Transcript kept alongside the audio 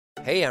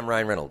Hey, I'm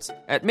Ryan Reynolds.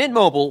 At Mint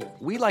Mobile,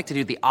 we like to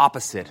do the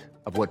opposite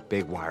of what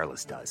Big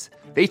Wireless does.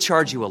 They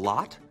charge you a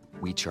lot,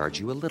 we charge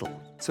you a little.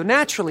 So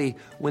naturally,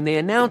 when they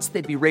announced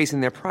they'd be raising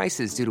their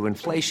prices due to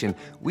inflation,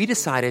 we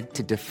decided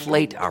to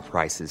deflate our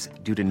prices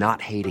due to not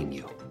hating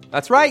you.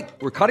 That's right.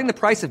 We're cutting the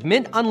price of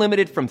Mint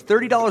Unlimited from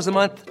 $30 a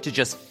month to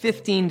just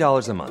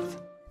 $15 a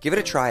month. Give it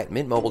a try at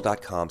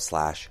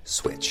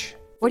mintmobile.com/switch.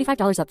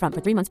 $45 up front for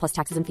 3 months plus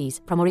taxes and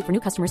fees. Promo rate for new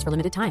customers for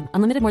limited time.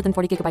 Unlimited more than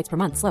 40 gigabytes per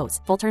month. Slows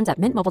full terms at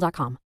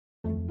mintmobile.com.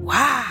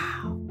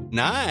 Wow.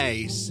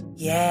 Nice.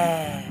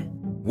 Yeah.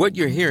 What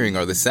you're hearing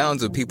are the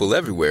sounds of people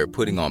everywhere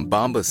putting on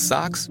Bombas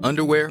socks,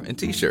 underwear, and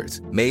T-shirts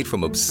made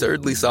from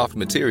absurdly soft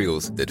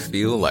materials that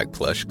feel like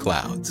plush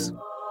clouds.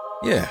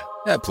 Yeah,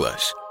 that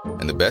plush.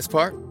 And the best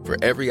part? For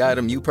every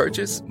item you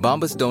purchase,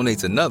 Bombas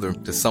donates another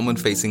to someone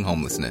facing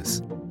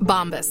homelessness.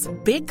 Bombas.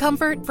 Big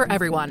comfort for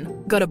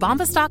everyone. Go to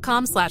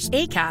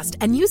bombas.com/ACAST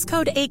and use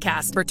code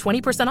ACAST for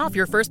 20% off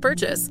your first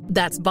purchase.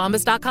 That's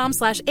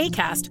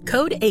bombas.com/ACAST.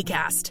 Code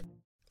ACAST.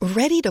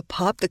 Ready to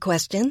pop the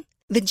question?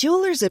 The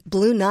jewelers at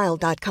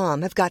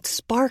BlueNile.com have got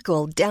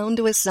sparkle down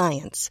to a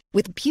science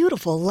with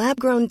beautiful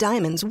lab-grown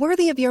diamonds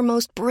worthy of your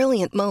most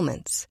brilliant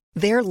moments.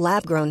 Their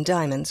lab-grown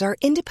diamonds are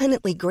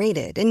independently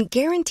graded and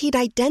guaranteed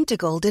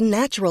identical to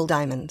natural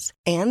diamonds,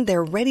 and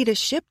they're ready to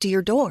ship to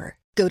your door.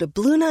 Go to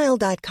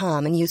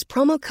BlueNile.com and use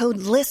promo code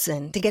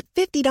LISTEN to get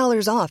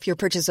 $50 off your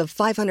purchase of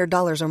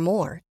 $500 or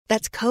more.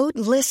 That's code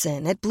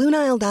LISTEN at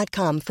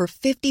BlueNile.com for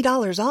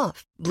 $50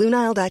 off.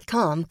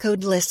 BlueNile.com,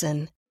 code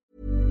LISTEN.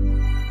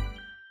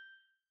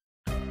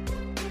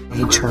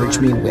 He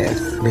charged me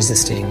with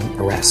resisting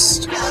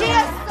arrest.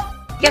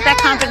 Get that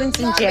confidence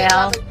in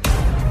jail.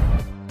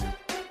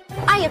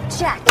 I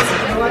object.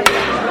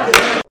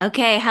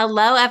 Okay,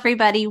 hello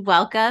everybody.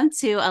 Welcome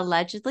to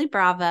Allegedly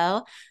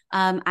Bravo.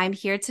 I'm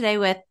here today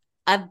with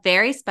a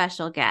very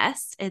special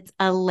guest. It's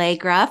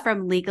Allegra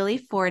from Legally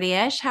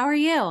 40ish. How are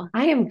you?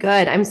 I am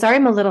good. I'm sorry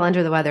I'm a little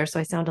under the weather, so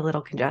I sound a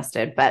little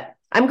congested, but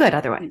I'm good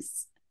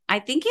otherwise. I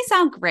think you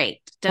sound great.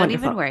 Don't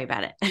Wonderful. even worry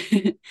about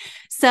it.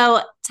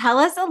 So tell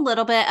us a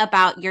little bit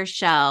about your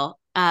show,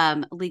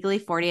 Legally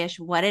 40ish,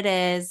 what it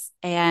is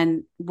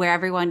and where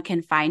everyone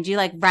can find you,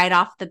 like right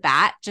off the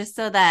bat, just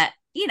so that,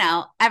 you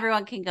know,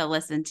 everyone can go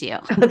listen to you.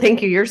 Oh,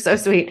 thank you. You're so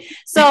sweet.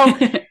 So,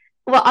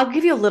 well, I'll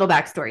give you a little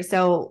backstory.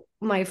 So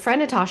my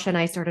friend Natasha and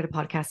I started a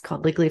podcast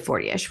called Legally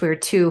 40ish. We're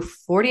two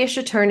 40ish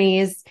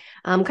attorneys,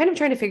 kind of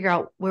trying to figure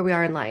out where we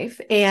are in life.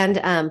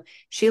 And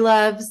she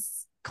loves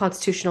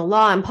constitutional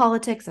law and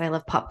politics, and I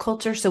love pop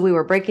culture. So we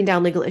were breaking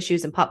down legal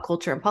issues in pop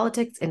culture and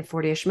politics in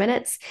 40ish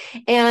minutes.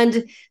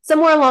 And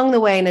somewhere along the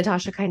way,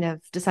 Natasha kind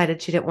of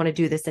decided she didn't want to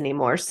do this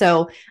anymore.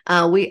 So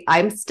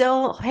I'm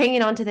still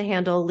hanging on to the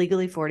handle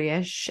Legally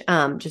 40ish,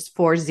 just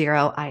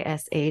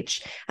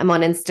 40ish. I'm on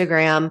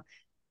Instagram,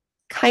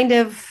 kind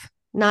of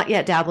not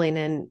yet dabbling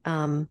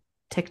in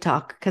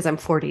TikTok because I'm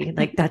 40.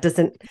 Like that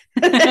doesn't,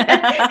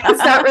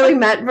 it's not really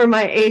meant for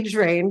my age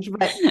range,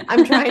 but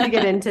I'm trying to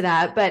get into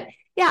that. But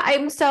yeah,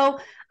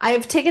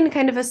 I've taken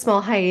kind of a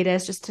small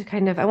hiatus just to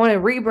I want to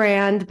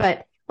rebrand,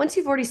 but once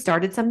you've already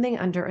started something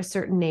under a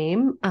certain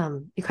name,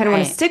 you kind of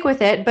want to stick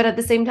with it. But at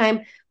the same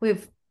time,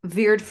 we've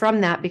veered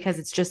from that because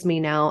it's just me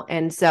now.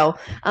 And so,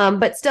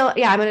 but still,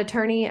 yeah, I'm an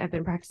attorney. I've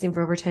been practicing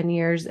for over 10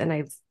 years and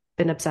I've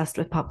been obsessed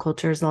with pop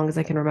culture as long as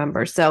I can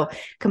remember. So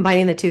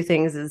combining the two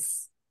things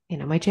is,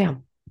 my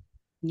jam.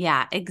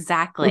 Yeah,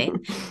 exactly.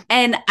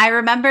 And I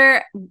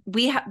remember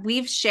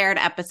we've shared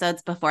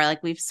episodes before,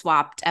 like we've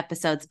swapped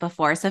episodes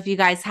before. So if you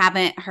guys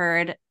haven't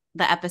heard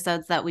the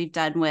episodes that we've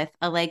done with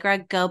Allegra,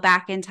 go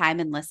back in time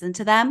and listen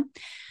to them.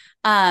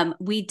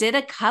 We did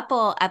a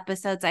couple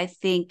episodes, I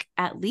think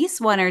at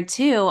least one or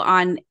two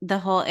on the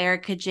whole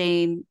Erica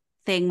Jane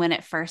thing when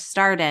it first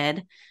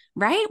started,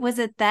 right? Was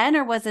it then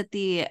or was it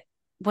the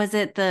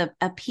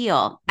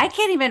appeal? I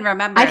can't even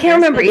remember. I can't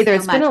remember either.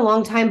 It's been a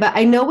long time, but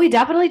I know we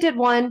definitely did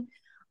one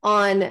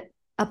on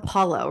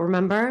Apollo,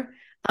 remember?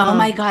 Oh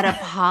my God,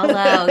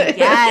 Apollo.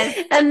 Yes.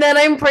 And then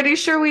I'm pretty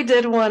sure we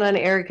did one on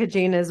Erica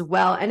Jane as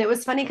well. And it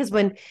was funny because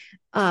when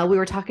we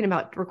were talking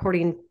about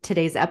recording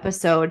today's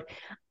episode,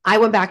 I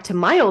went back to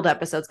my old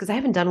episodes because I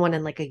haven't done one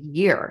in like a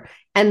year.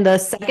 And the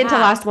second to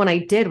last one I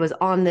did was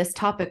on this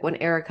topic when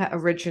Erica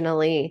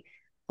originally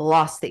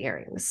lost the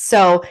earrings.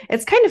 So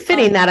it's kind of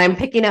fitting that I'm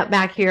picking up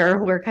back here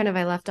where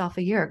I left off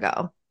a year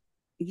ago.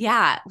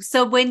 Yeah.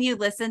 So when you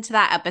listened to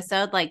that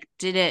episode, like,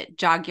 did it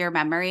jog your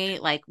memory?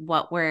 Like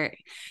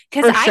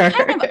because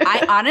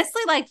I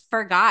honestly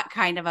forgot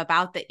kind of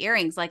about the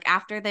earrings. Like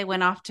after they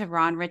went off to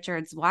Ron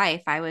Richards'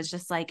 wife, I was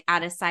just like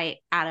out of sight,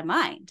 out of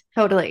mind.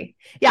 Totally.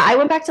 Yeah. I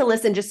went back to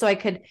listen just so I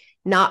could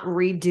not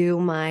redo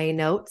my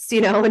notes,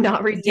 and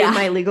not redo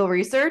my legal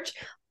research.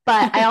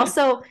 But I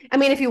also, I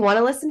mean, if you want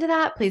to listen to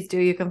that, please do.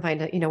 You can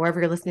find it, wherever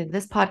you're listening to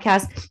this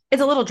podcast.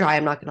 It's a little dry.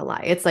 I'm not going to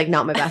lie. It's like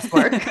not my best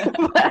work.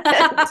 But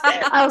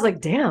I was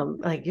like, damn,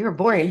 like you're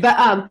boring.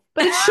 But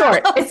it's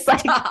short.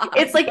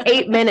 It's like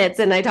 8 minutes.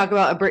 And I talk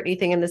about a Britney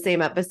thing in the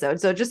same episode.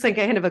 So just like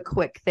kind of a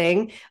quick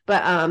thing.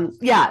 But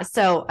yeah,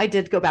 so I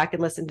did go back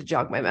and listen to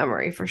jog my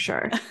memory for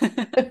sure.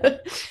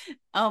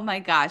 Oh my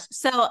gosh.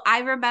 So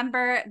I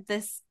remember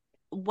this.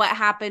 What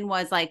happened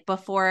was like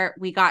before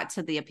we got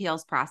to the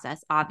appeals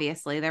process,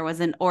 obviously there was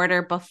an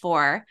order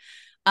before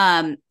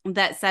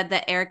that said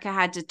that Erica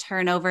had to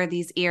turn over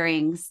these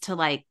earrings to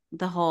like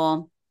the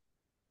whole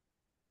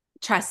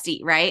trustee,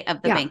 right,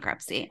 of the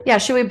bankruptcy. Yeah.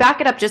 Should we back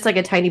it up just like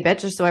a tiny bit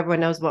just so everyone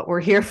knows what we're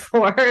here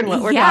for and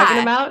what we're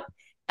talking about?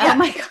 Oh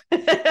my God.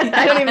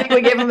 I don't even think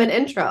we gave him an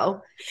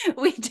intro.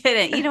 We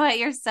didn't. You know what?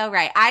 You're so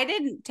right. I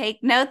didn't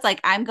take notes.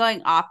 Like I'm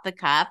going off the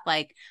cuff.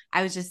 Like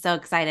I was just so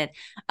excited.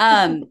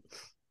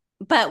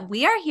 But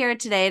we are here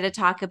today to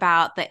talk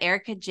about the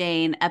Erica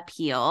Jane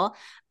appeal.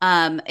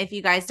 If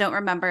you guys don't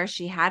remember,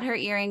 she had her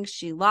earrings,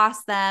 she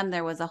lost them.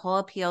 There was a whole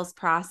appeals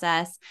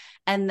process.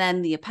 And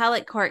then the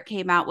appellate court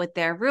came out with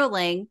their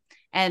ruling,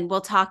 and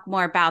we'll talk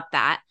more about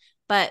that.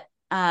 But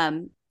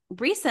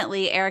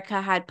recently,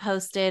 Erica had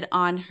posted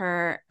on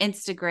her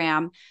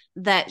Instagram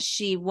that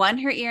she won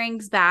her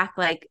earrings back.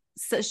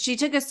 So she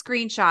took a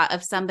screenshot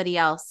of somebody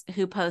else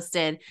who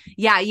posted,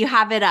 yeah, you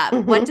have it up.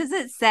 Mm-hmm. What does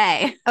it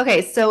say?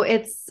 Okay. So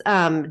it's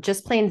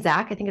just plain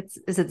Zach. I think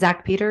is it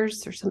Zach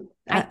Peters or something?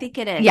 I think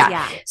it is.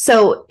 Yeah.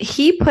 So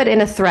he put in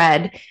a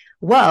thread,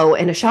 whoa,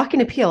 in a shocking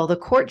appeal, the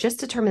court just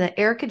determined that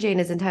Erica Jane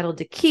is entitled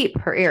to keep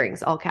her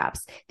earrings, all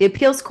caps. The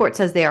appeals court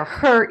says they are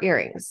her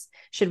earrings.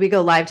 Should we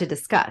go live to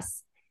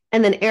discuss?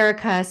 And then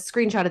Erica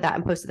screenshotted that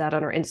and posted that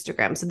on her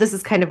Instagram. So this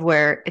is kind of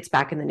where it's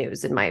back in the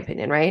news, in my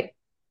opinion, right?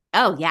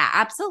 Oh yeah,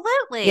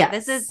 absolutely. Yes.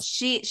 This is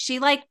she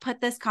like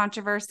put this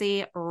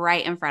controversy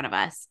right in front of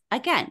us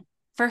again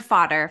for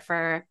fodder,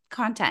 for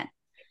content.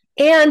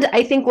 And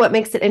I think what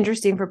makes it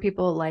interesting for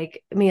people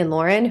like me and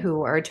Lauren,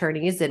 who are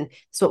attorneys and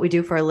it's what we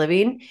do for a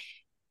living,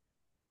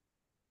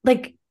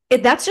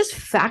 that's just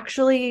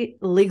factually,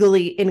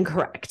 legally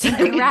incorrect.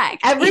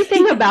 Correct.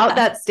 Everything about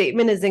that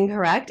statement is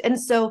incorrect. And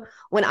so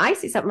when I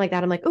see something like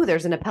that, I'm like, oh,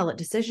 there's an appellate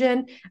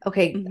decision.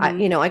 Okay.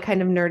 Mm-hmm. I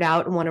kind of nerd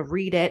out and want to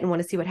read it and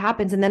want to see what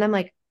happens. And then I'm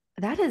like,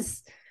 that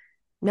is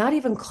not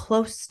even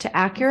close to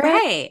accurate.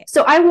 Right.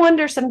 So I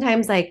wonder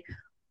sometimes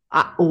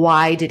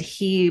why did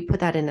he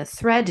put that in a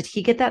thread? Did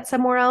he get that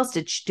somewhere else?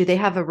 Do they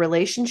have a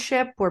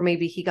relationship where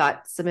maybe he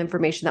got some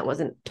information that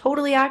wasn't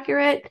totally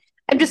accurate?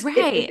 I'm just,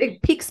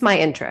 it piques my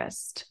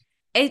interest.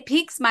 It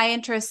piques my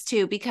interest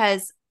too,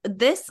 because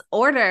this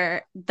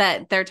order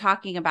that they're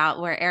talking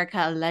about where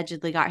Erica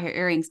allegedly got her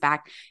earrings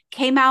back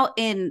came out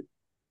in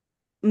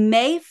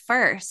May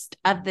 1st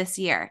of this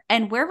year.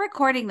 And we're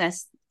recording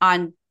this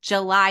on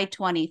July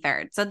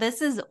 23rd. So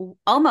this is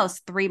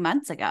almost 3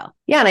 months ago.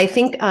 Yeah. And I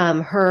think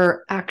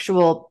her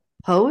actual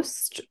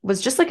post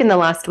was just like in the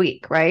last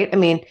week, right? I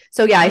mean,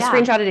 so yeah, I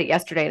screenshotted it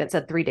yesterday and it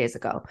said 3 days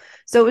ago.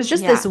 So it was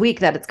just this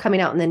week that it's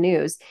coming out in the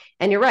news.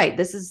 And you're right.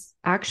 This is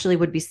actually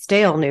would be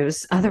stale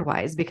news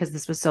otherwise, because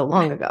this was so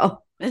long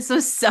ago. This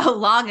was so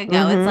long ago.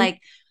 Mm-hmm. It's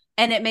like,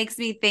 and it makes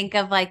me think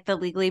of like the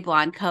Legally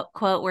Blonde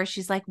quote where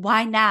she's like,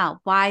 why now?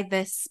 Why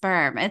this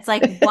sperm? It's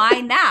like,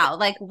 why now?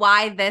 Like,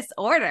 why this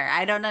order?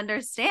 I don't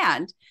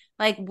understand.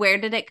 Like, where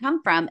did it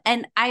come from?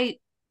 And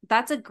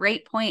that's a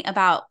great point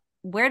about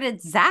where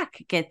did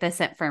Zach get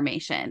this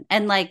information?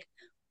 And like,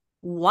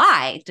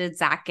 why did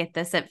Zach get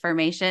this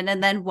information?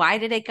 And then why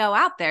did it go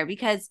out there?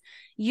 Because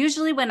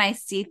usually when I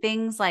see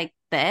things like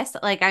this,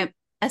 like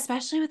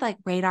especially with like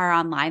Radar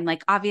Online,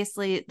 like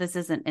obviously this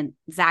isn't, and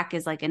Zach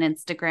is like an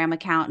Instagram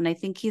account and I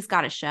think he's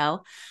got a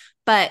show,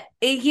 but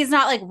he's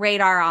not like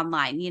Radar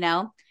Online,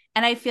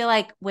 And I feel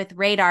like with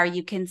Radar,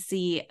 you can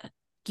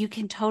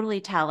totally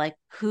tell like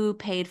who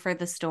paid for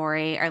the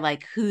story or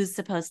like who's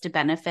supposed to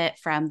benefit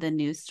from the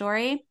news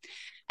story.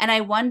 And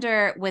I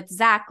wonder with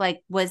Zach,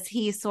 like, was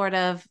he sort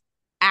of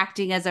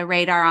acting as a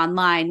Radar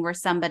Online where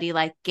somebody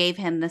like gave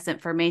him this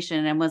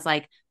information and was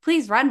like,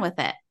 please run with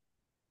it?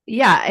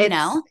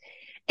 Yeah.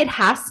 It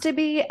has to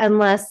be,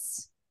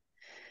 unless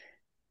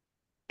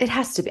it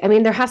has to be. I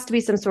mean, there has to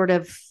be some sort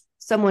of,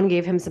 someone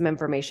gave him some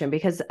information,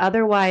 because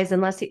otherwise,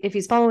 if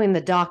he's following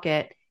the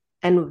docket,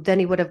 and then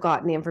he would have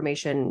gotten the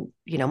information,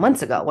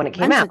 months ago when it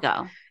came out.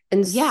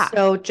 And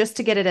so just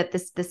to get it at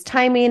this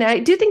timing, I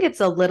do think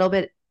it's a little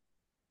bit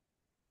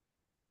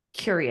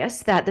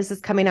curious that this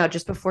is coming out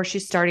just before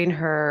she's starting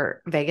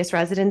her Vegas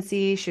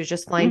residency. She was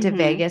just flying to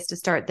Vegas to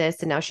start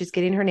this, and now she's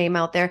getting her name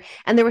out there.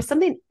 And there was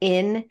something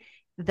in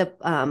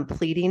the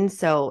pleading,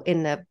 so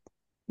in the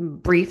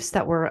briefs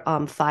that were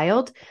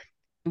filed,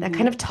 that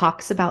kind of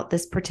talks about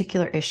this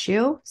particular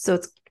issue. So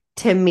it's,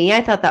 to me,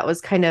 I thought that was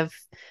kind of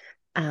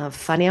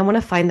funny. I want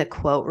to find the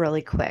quote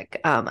really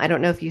quick. I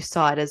don't know if you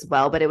saw it as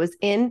well, but it was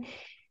in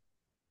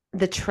one of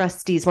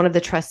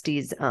the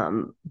trustees'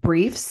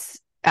 briefs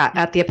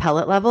at the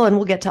appellate level, and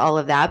we'll get to all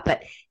of that.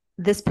 But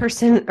this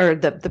person, or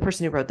the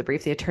person who wrote the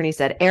brief, the attorney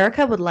said,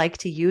 Erica would like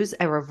to use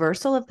a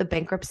reversal of the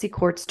bankruptcy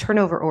court's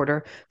turnover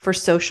order for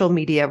social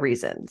media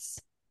reasons.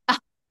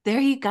 There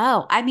you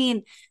go. I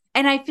mean,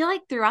 and I feel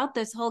like throughout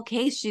this whole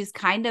case, she's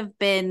kind of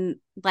been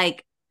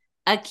like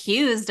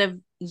accused of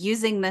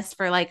using this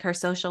for like her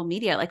social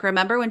media. Like,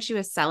 remember when she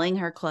was selling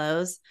her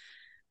clothes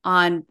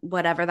on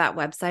whatever that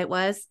website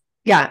was?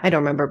 Yeah, I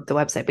don't remember the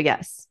website, but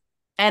yes.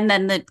 And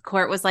then the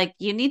court was like,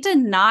 you need to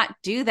not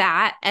do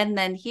that. And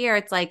then here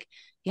it's like,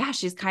 yeah,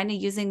 she's kind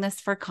of using this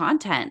for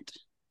content.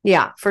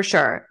 Yeah, for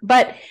sure.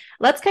 But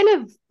let's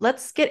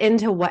get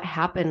into what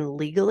happened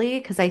legally,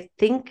 because I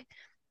think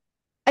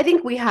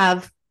we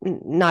have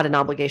not an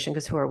obligation,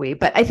 because who are we?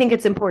 But I think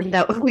it's important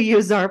that we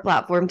use our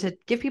platform to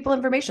give people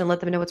information, let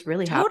them know what's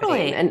really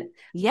happening and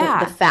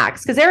the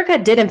facts. Because Erica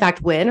did in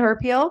fact win her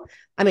appeal.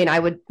 I mean,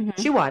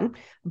 she won,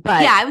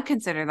 but yeah, I would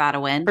consider that a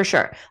win for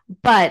sure.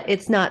 But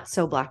it's not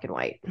so black and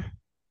white.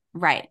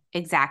 Right.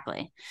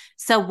 Exactly.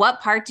 So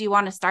what part do you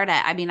want to start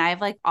at? I mean, I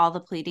have like all the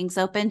pleadings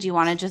open. Do you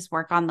want to just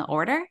work on the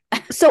order?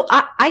 So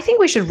I think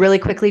we should really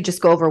quickly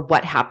just go over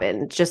what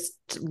happened, just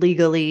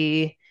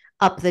legally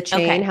up the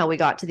chain, how we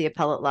got to the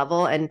appellate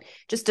level, and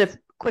just a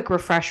quick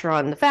refresher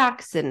on the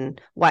facts and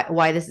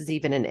why this is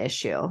even an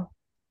issue.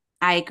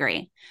 I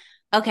agree.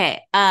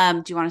 Okay.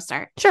 Do you want to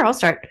start? Sure, I'll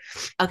start.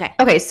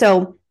 Okay.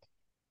 So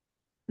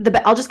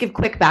I'll just give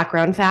quick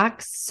background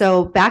facts.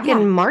 So back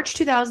in March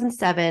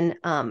 2007,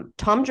 Tom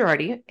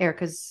Girardi,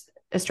 Erica's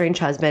estranged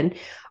husband,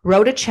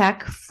 wrote a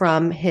check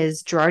from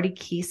his Girardi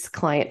Keese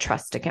client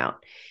trust account.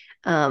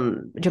 Do you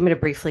want me to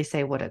briefly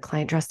say what a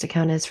client trust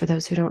account is for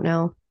those who don't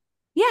know?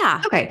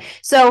 Yeah. Okay.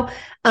 So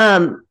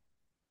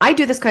I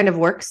do this kind of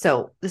work,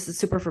 so this is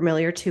super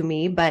familiar to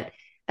me. But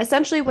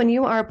essentially, when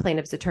you are a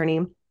plaintiff's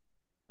attorney,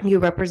 you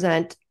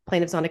represent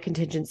plaintiffs on a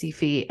contingency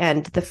fee,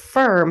 and the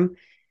firm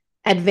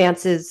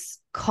advances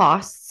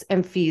costs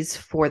and fees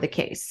for the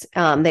case.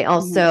 They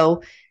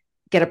also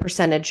get a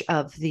percentage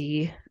of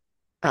the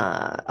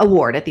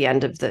award at the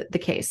end of the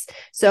case.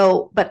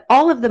 So, but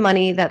all of the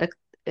money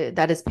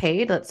that is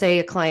paid, let's say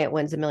a client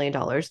wins $1 million,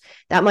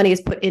 that money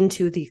is put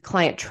into the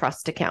client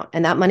trust account,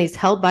 and that money is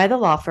held by the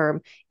law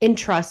firm in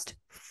trust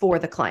for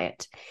the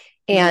client.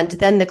 And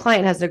then the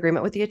client has an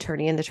agreement with the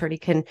attorney, and the attorney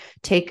can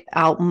take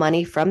out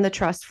money from the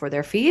trust for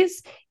their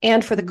fees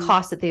and for the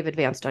costs that they've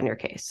advanced on your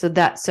case. So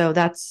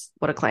that's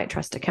what a client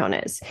trust account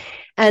is.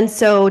 And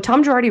so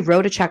Tom Girardi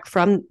wrote a check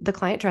from the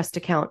client trust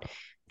account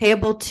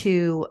payable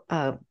to,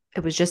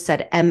 it was just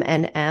said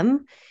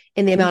M&M,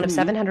 in the amount of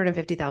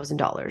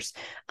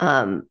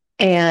 $750,000.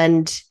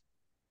 And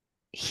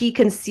he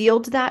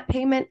concealed that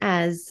payment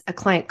as a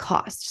client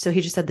cost. So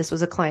he just said this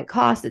was a client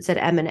cost. It said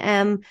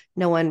M&M.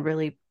 No one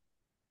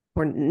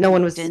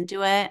was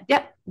into it.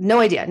 Yeah, no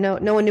idea.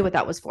 No one knew what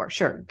that was for.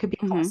 Sure, could be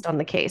a cost on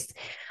the case.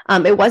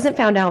 It wasn't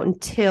found out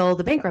until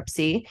the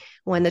bankruptcy,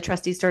 when the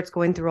trustee starts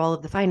going through all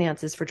of the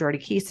finances for Girardi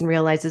Keese and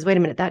realizes, wait a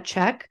minute, that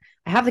check,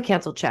 I have the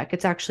canceled check.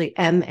 It's actually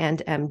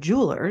M&M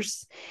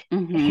Jewelers,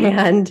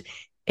 and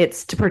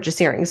it's to purchase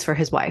earrings for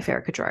his wife,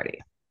 Erica Girardi,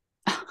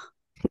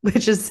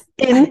 which is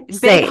insane.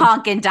 Big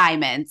honking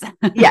diamonds.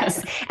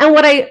 Yes. And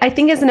what I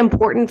think is an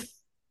important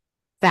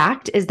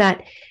fact is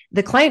that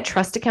the client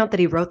trust account that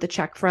he wrote the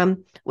check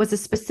from was a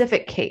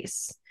specific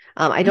case.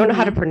 I don't know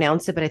how to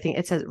pronounce it, but I think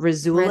it says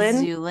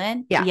Rizulin.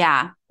 Rizulin?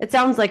 Yeah. It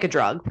sounds like a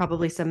drug,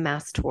 probably some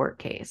mass tort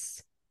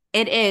case.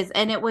 It is.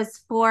 And it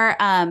was for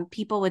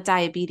people with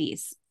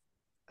diabetes.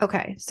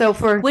 Okay. So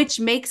which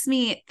makes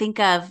me think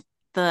of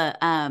the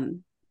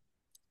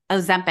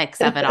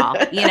Ozempics of it all.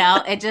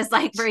 It just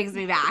like brings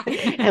me back.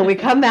 And we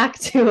come back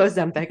to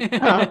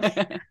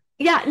Ozempic.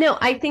 Yeah, no,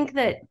 I think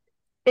that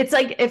it's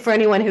like, if for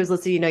anyone who's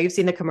listening, you've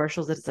seen the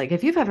commercials. It's like,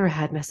 if you've ever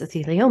had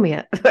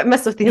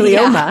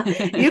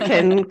mesothelioma, you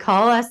can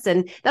call us.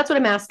 And that's what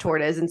a mass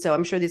tort is. And so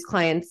I'm sure these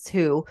clients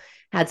who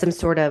had some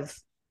sort of,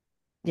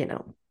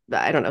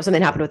 I don't know,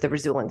 something happened with the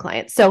Rizulin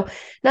client. So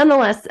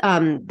nonetheless,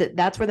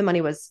 that's where the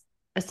money was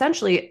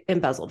essentially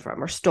embezzled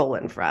from or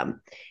stolen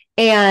from.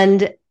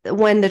 And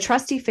when the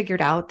trustee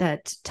figured out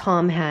that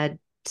Tom had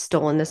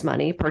stolen this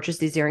money, purchased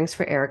these earrings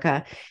for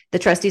Erica, the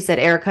trustee said,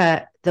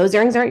 Erica, those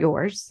earrings aren't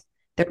yours.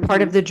 They're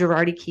part of the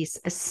Girardi Keese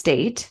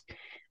estate.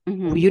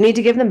 You need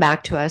to give them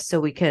back to us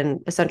so we can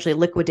essentially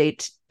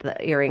liquidate the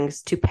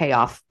earrings to pay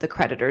off the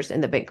creditors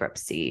in the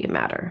bankruptcy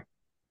matter.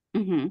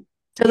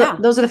 So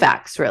those are the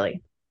facts,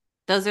 really.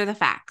 Those are the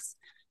facts.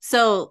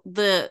 So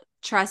the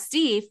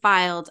trustee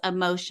filed a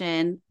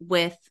motion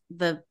with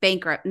the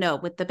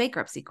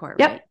bankruptcy court,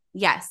 Yep. right?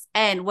 Yes.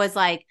 And was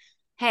like,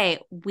 hey,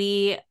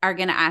 we are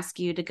going to ask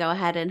you to go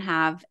ahead and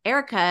have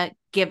Erica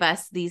give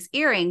us these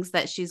earrings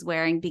that she's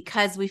wearing,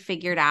 because we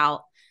figured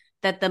out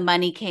that the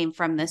money came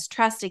from this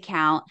trust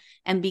account.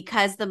 And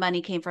because the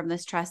money came from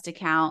this trust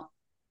account,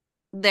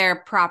 they're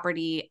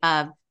property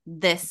of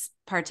this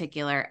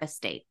particular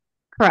estate.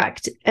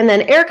 Correct. And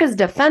then Erica's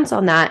defense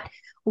on that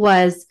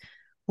was,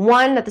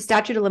 one, that the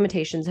statute of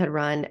limitations had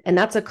run, and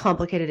that's a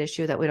complicated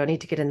issue that we don't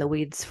need to get in the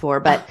weeds for,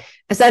 but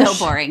essentially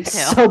so boring too.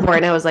 So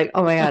boring. I was like,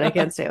 oh my God, I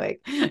can't stay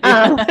awake.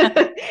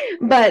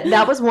 But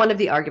that was one of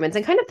the arguments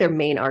and kind of their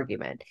main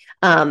argument.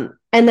 And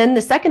then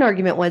the second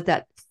argument was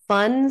that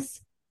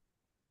funds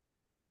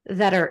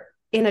that are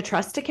in a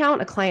trust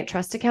account, a client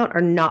trust account,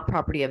 are not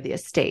property of the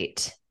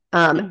estate.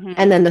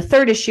 And then the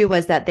third issue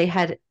was that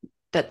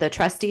the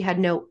trustee had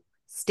no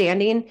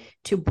standing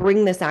to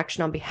bring this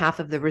action on behalf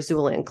of the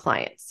Razulian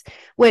clients,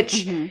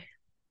 which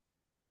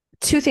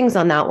two things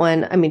on that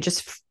one. I mean,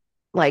 just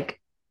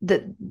like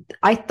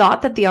I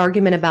thought that the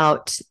argument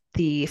about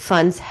the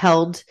funds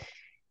held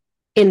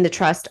in the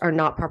trust are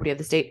not property of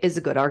the state is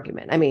a good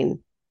argument. I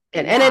mean,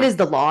 and it is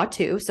the law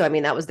too. So, I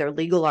mean, that was their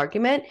legal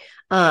argument.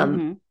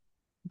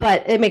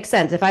 But it makes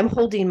sense. If I'm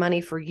holding money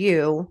for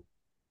you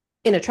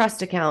in a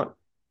trust account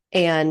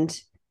and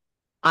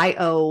I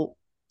owe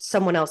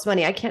someone else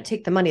money, I can't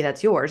take the money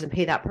that's yours and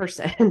pay that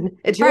person.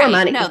 It's your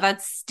money. No,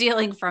 that's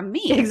stealing from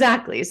me.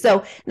 Exactly.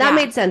 So that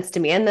made sense to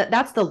me. And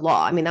that's the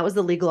law. I mean, that was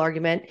the legal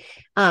argument.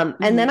 And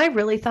then I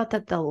really thought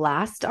that the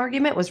last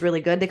argument was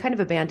really good. They kind of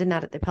abandoned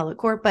that at the appellate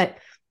court, but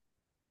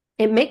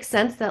it makes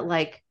sense that,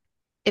 like,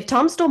 if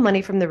Tom stole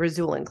money from the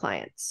Razulian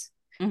clients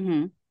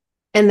and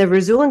the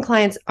Razulian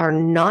clients are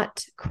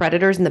not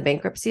creditors in the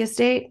bankruptcy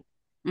estate,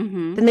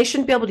 then they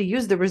shouldn't be able to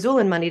use the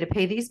Razulian money to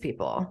pay these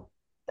people.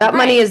 That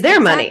money is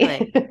their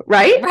money,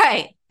 right?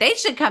 Right. They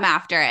should come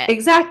after it.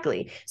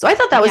 Exactly. So I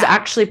thought that was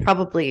actually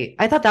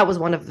I thought that was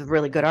one of the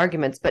really good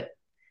arguments, but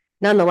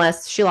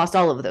nonetheless, she lost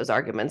all of those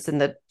arguments,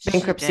 and the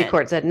bankruptcy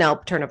court said, no,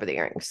 turn over the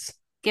earrings.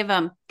 Give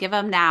them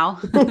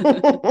now.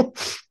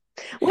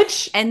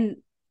 And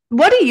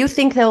what do you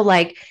think, though?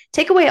 Like,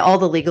 take away all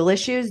the legal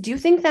issues. Do you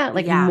think that,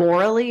 like,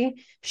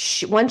 morally,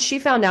 once she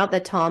found out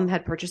that Tom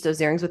had purchased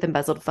those earrings with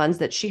embezzled funds,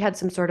 that she had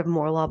some sort of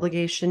moral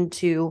obligation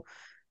to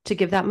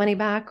give that money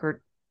back?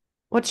 Or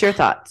what's your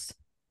thoughts?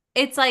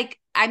 It's like,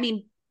 I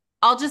mean,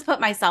 I'll just put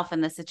myself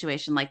in this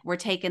situation. Like, we're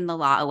taking the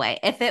law away.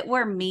 If it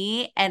were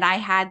me and I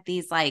had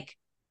these, like,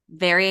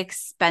 very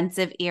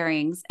expensive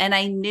earrings and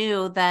I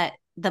knew that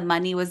the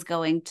money was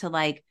going to,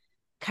 like,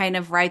 kind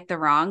of right the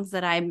wrongs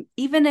that I'm,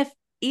 even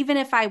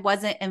if I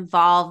wasn't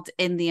involved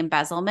in the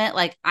embezzlement,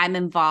 like, I'm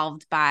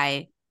involved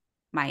by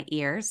my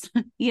ears,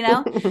 you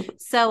know?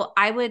 So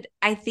I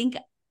think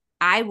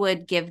I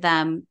would give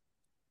them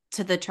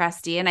to the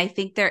trustee. And I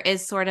think there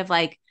is sort of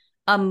like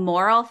a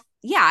moral,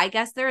 I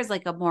guess there is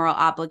like a moral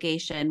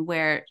obligation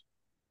where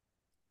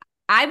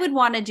I would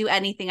want to do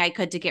anything I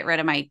could to get rid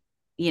of my,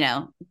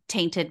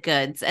 tainted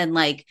goods and,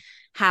 like,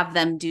 have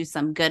them do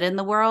some good in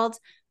the world.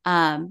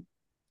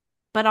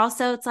 But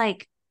also it's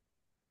like,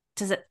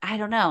 I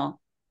don't know.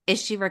 Is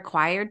she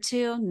required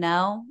to?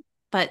 No.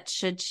 But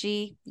should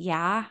she?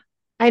 Yeah.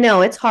 I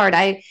know it's hard.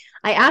 I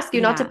ask you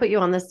not to put you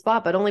on the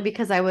spot, but only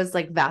because I was,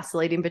 like,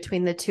 vacillating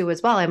between the two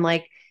as well. I'm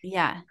like,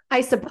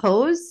 I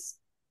suppose.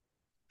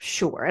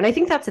 Sure. And I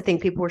think that's the thing.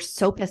 People were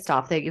so pissed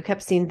off that you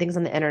kept seeing things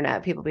on the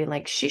internet, people being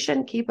like, she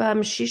shouldn't keep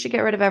them. She should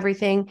get rid of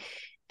everything.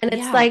 And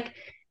it's like,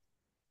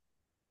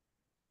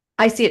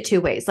 I see it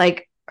two ways.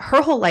 Like,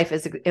 her whole life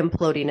is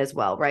imploding as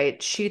well,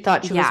 right? She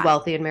thought she was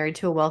wealthy and married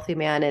to a wealthy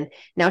man. And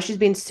now she's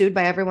being sued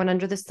by everyone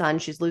under the sun.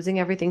 She's losing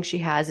everything she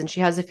has. And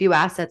she has a few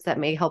assets that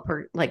may help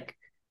her, like,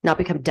 not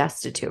become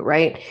destitute.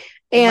 Right.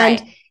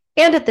 And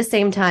at the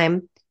same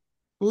time,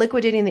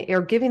 liquidating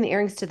giving the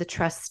earrings to the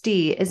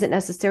trustee isn't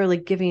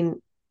necessarily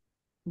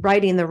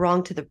righting the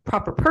wrong to the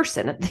proper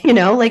person.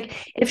 Like,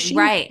 if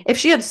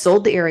she had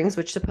sold the earrings,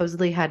 which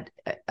supposedly had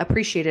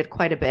appreciated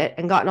quite a bit,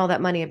 and gotten all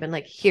that money and been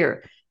like,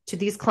 here, to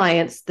these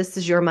clients, this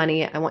is your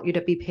money, I want you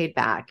to be paid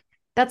back,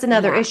 that's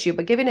another issue.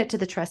 But giving it to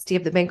the trustee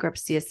of the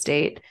bankruptcy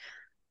estate,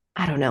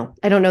 I don't know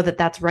that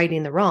that's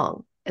righting the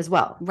wrong as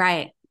well.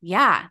 Right.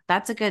 Yeah.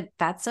 That's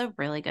a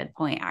really good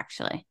point,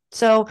 actually.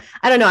 So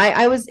I don't know.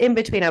 I was in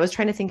between. I was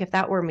trying to think, if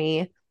that were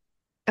me,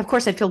 of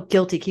course I'd feel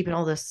guilty keeping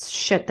all this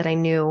shit that I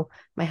knew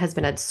my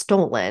husband had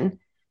stolen.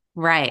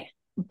 Right.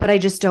 But I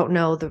just don't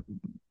know the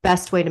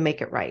best way to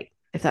make it right,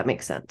 if that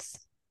makes sense.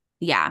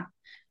 Yeah,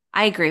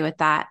 I agree with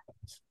that.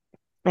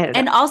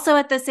 And also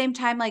at the same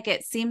time, like,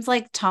 it seems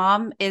like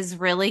Tom is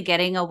really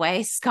getting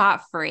away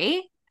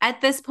scot-free at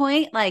this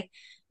point. Like,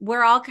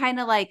 we're all kind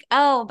of like,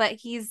 oh, but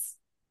he's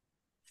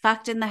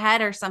fucked in the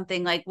head or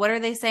something. Like, what are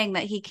they saying?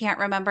 That he can't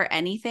remember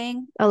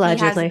anything?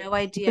 Allegedly. He has no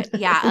idea.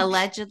 Yeah,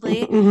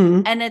 allegedly.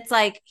 And it's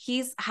like,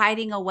 he's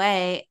hiding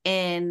away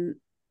in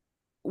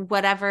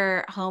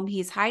whatever home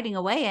he's hiding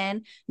away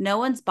in. No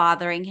one's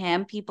bothering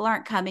him. People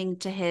aren't coming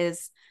to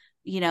his,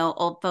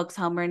 old folks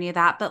home or any of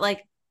that. But,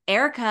 like,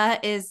 Erica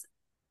is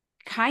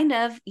kind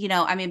of,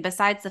 I mean,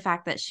 besides the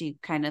fact that she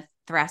kind of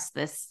thrust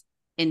this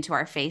into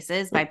our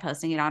faces by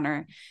posting it on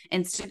her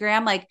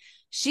Instagram, like,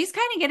 she's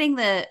kind of getting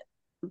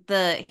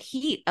the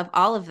heat of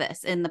all of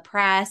this in the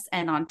press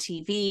and on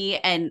TV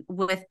and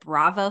with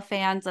Bravo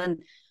fans.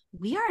 And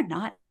we are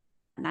not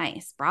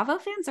nice. Bravo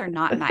fans are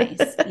not nice,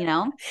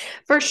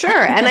 For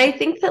sure. And I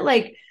think that,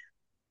 like,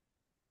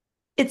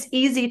 it's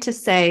easy to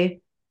say,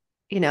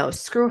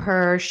 screw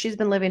her. She's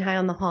been living high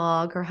on the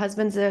hog. Her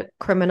husband's a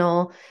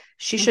criminal.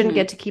 She shouldn't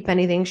get to keep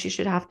anything. She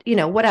should have,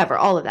 whatever,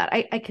 all of that.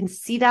 I can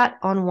see that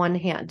on one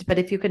hand. But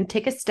if you can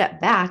take a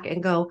step back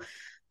and go,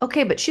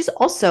 okay, but she's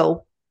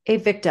also a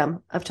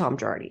victim of Tom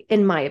Girardi,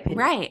 in my opinion.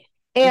 Right.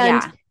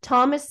 And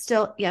Tom is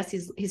still, yes,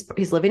 he's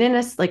living in an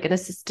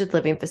assisted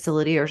living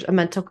facility or a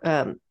mental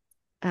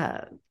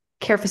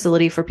care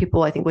facility for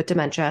people, I think, with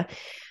dementia.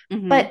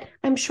 But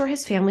I'm sure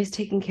his family's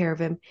taking care of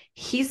him.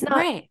 He's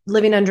not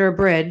living under a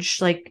bridge,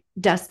 like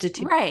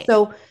destitute. Right.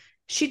 So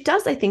she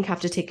does, I think,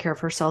 have to take care of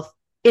herself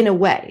in a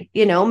way,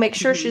 make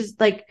sure she's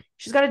got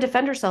to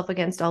defend herself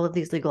against all of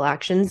these legal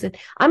actions. And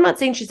I'm not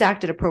saying she's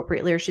acted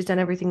appropriately or she's done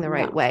everything the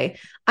right way.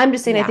 I'm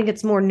just saying, I think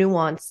it's more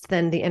nuanced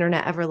than the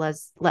internet ever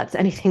lets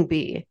anything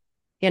be,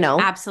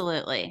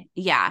 Absolutely.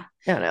 Yeah.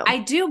 I don't know. I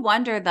do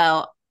wonder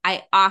though.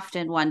 I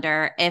often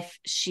wonder if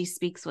she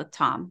speaks with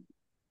Tom.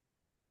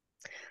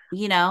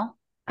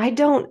 I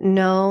don't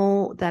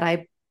know that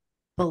I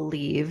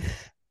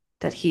believe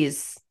that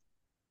he's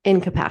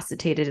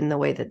incapacitated in the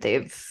way that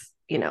they've,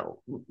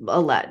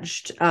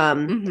 alleged.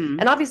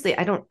 And obviously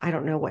I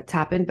don't know what's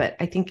happened, but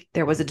I think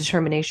there was a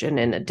determination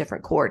in a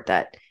different court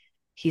that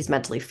he's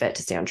mentally fit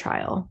to stand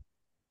trial.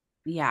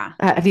 Yeah.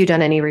 Have you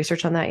done any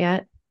research on that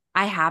yet?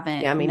 I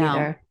haven't. Yeah, me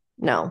neither.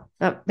 No,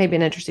 maybe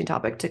an interesting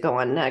topic to go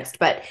on next.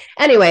 But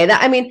anyway,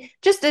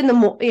 just in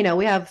the,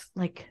 we have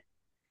like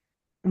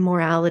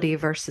morality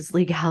versus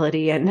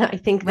legality. And I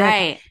think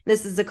that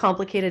this is a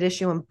complicated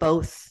issue in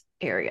both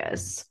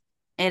areas.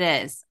 It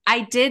is. I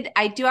do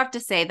have to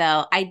say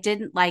though, I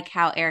didn't like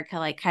how Erica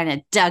like kind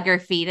of dug her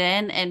feet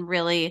in and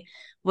really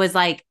was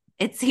like,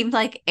 it seemed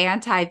like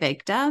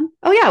anti-victim.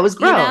 Oh yeah, it was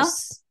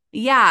gross.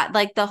 Yeah.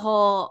 Like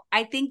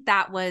I think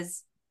that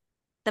was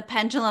the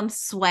pendulum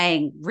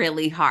swaying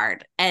really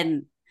hard.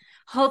 And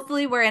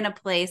hopefully we're in a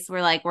place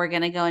where like, we're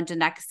going to go into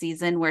next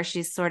season where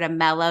she's sort of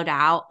mellowed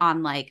out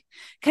on like,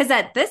 cause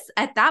at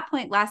that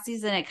point last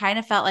season, it kind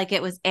of felt like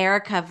it was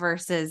Erica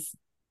versus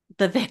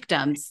the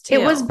victims too.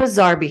 It was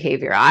bizarre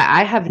behavior.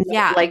 I have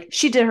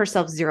she did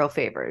herself zero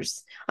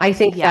favors. I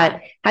think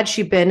that had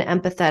she been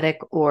empathetic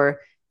or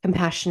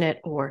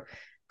compassionate or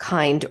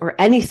kind or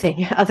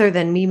anything other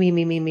than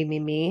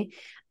me,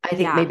 I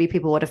think maybe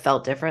people would have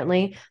felt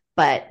differently.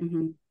 But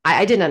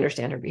I didn't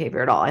understand her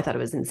behavior at all. I thought it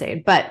was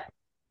insane, but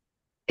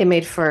it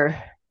made for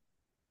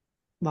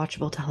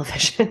watchable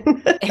television.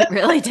 It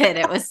really did.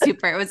 It was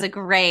a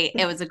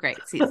great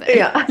season.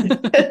 Yeah.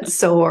 It's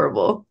so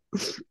horrible.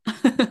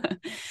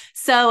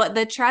 So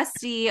the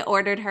trustee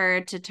ordered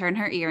her to turn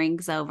her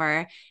earrings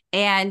over.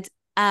 And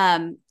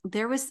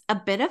there was a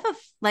bit of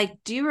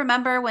do you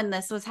remember when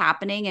this was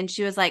happening? And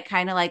she was like,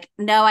 kind of like,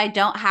 no, I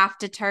don't have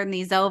to turn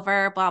these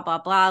over, blah, blah,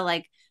 blah.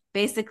 Like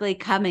basically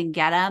come and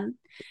get them.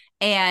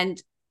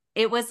 And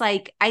it was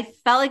like, I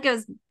felt like it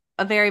was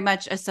very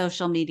much a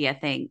social media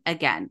thing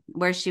again,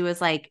 where she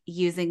was like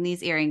using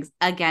these earrings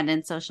again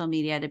in social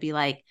media to be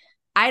like,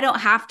 I don't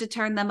have to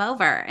turn them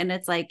over. And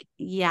it's like,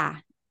 yeah,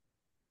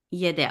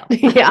 you do.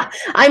 Yeah.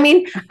 I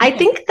mean, I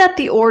think that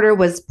the order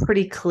was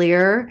pretty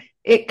clear.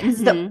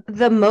 Because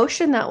the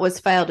motion that was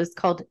filed is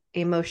called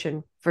a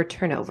motion for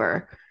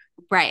turnover.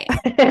 Right.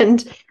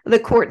 And the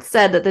court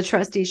said that the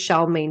trustees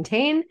shall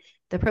maintain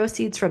the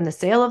proceeds from the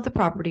sale of the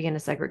property in a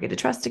segregated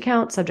trust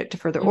account subject to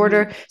further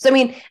order. So, I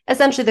mean,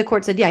 essentially the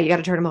court said, yeah, you got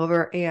to turn them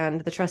over and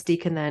the trustee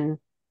can then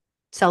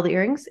sell the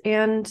earrings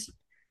and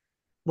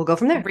we'll go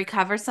from there.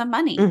 Recover some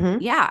money.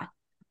 Yeah.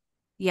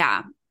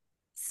 Yeah.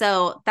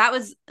 So that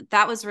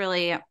was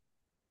really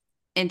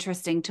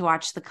interesting to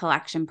watch the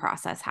collection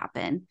process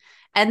happen.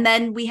 And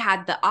then we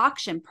had the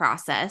auction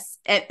process.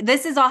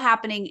 This is all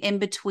happening in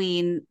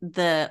between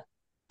the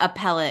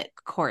appellate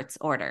court's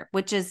order,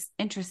 which is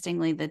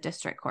interestingly the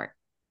district court.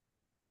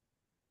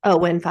 Oh,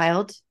 when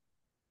filed?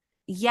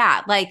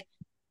 Yeah. Like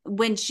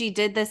when she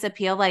did this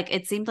appeal, like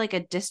it seemed like a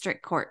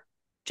district court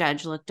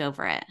judge looked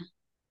over it.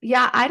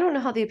 Yeah. I don't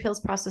know how the appeals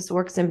process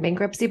works in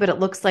bankruptcy, but it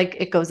looks like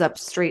it goes up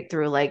straight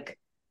through like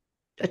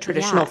a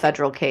traditional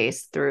federal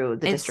case through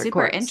the district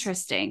court. It's super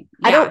interesting.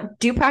 Yeah.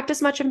 Do you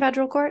practice much in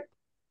federal court?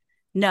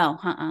 No.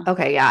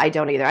 Okay. Yeah, I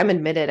don't either. I'm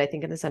admitted, I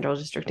think, in the Central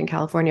District in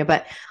California,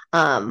 but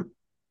I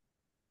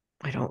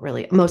don't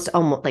really, almost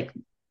like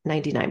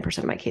 99%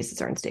 of my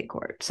cases are in state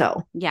court.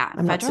 So yeah,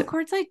 federal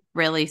court's like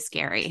really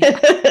scary.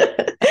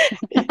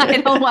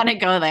 I don't want to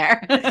go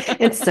there.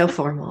 It's so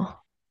formal.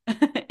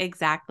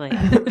 Exactly.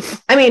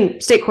 I mean,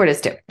 state court is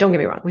too. Don't get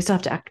me wrong. We still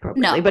have to act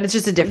appropriately, but it's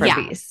just a different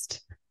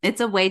beast. It's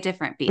a way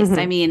different beast.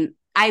 I mean,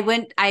 I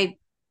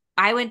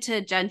went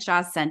to Jen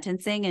Shaw's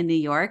sentencing in New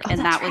York, and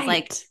that was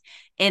like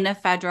in a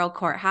federal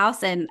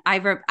courthouse. And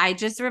I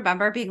just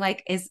remember being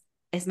like, is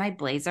my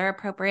blazer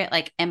appropriate?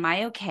 Like, am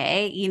I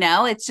okay? You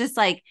know, it's just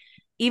like,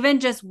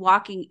 even just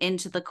walking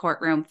into the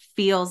courtroom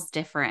feels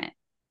different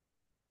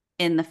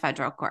in the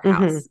federal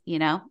courthouse. You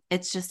know,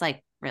 it's just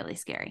like really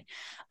scary.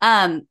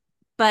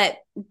 But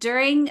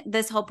during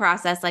this whole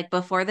process, like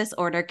before this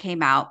order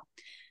came out,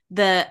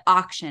 the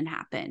auction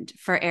happened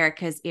for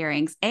Erica's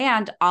earrings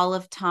and all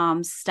of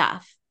Tom's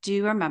stuff. Do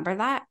you remember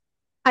that?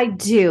 I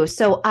do.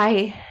 So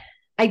I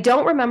I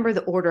don't remember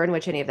the order in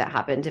which any of that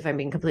happened, if I'm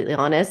being completely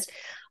honest.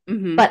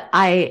 Mm-hmm. But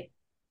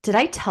did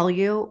I tell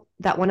you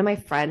that one of my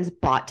friends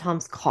bought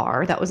Tom's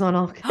car that was on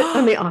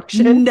on the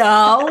auction?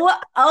 No.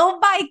 Oh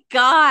my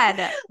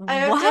God. I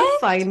have to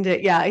find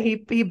it. Yeah,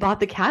 he bought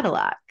the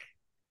Cadillac.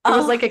 It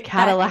was like a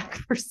Cadillac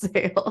for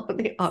sale on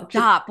the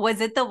auction. Stop.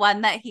 Was it the one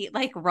that he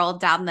like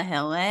rolled down the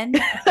hill in?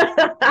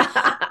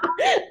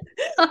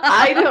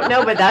 I don't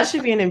know, but that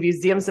should be in a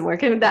museum somewhere.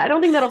 I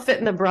don't think that'll fit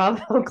in the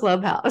Bravo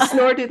clubhouse,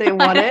 nor do they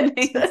want it. I don't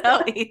think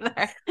so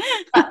either.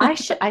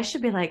 I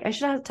should be like, I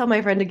should tell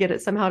my friend to get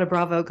it somehow to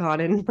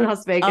BravoCon in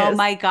Las Vegas. Oh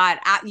my God.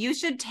 You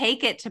should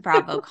take it to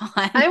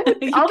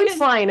BravoCon. I'll be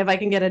fine if I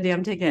can get a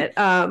damn ticket.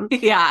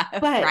 Yeah.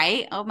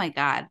 Right. Oh my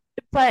God.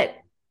 But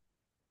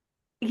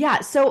yeah,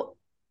 so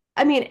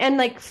I mean, and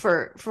like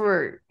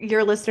for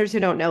your listeners who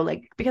don't know,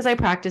 like, because I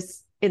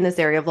practice in this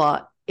area of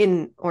law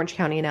in Orange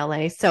County in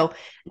LA, so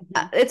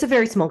it's a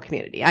very small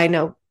community. I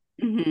know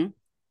Tom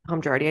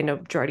Girardi, I know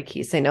Girardi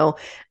Keese, I know.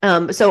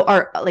 So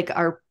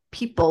our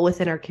people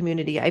within our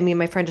community. I mean,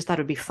 my friend just thought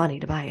it would be funny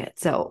to buy it,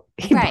 so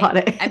he bought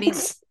it. I mean,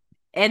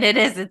 and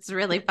it's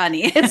really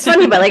funny. It's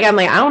funny, but like, I'm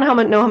like, I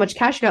don't know how much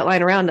cash you got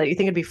lying around that you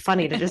think it'd be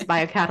funny to just buy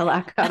a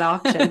Cadillac at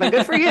auction, but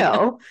good for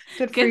you.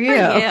 Good for you.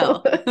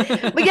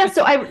 But yeah,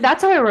 so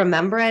that's how I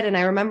remember it. And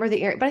I remember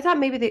the earring, but I thought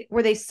maybe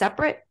were they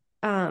separate?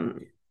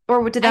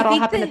 Or did that all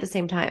happen at the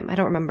same time? I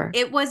don't remember.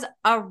 It was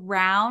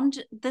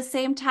around the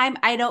same time.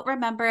 I don't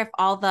remember if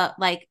all the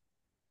like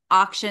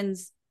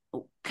auctions,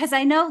 because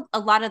I know a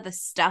lot of the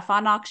stuff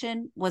on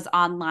auction was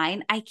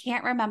online. I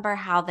can't remember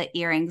how the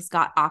earrings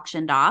got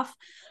auctioned off.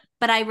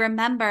 But I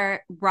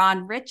remember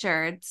Ron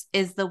Richards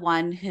is the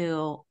one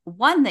who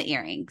won the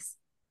earrings.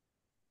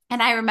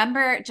 And I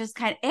remember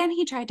and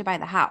he tried to buy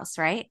the house,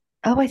 right?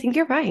 Oh, I think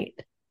you're right.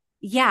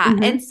 Yeah.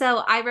 Mm-hmm. And so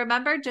I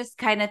remember just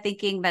kind of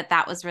thinking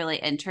that was really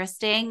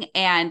interesting.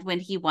 And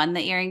when he won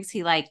the earrings,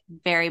 he like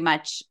very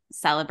much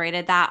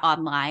celebrated that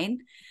online.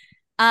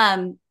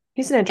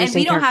 He's an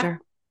interesting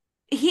character.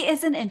 He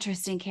is an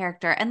interesting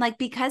character. And like,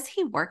 because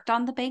he worked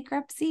on the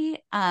bankruptcy,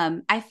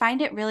 I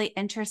find it really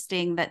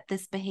interesting that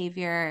this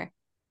behavior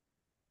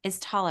is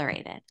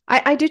tolerated.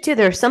 I do too.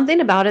 There's something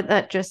about it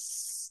that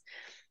just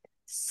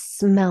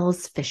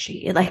smells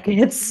fishy. Like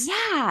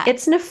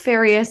it's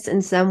nefarious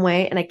in some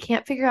way. And I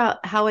can't figure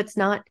out how it's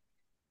not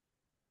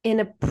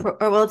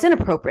it's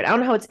inappropriate. I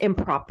don't know how it's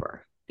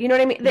improper. You know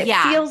what I mean?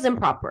 It feels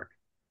improper.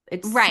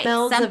 It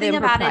smells something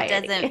of about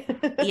it doesn't.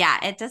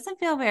 It doesn't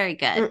feel very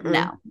good.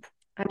 No.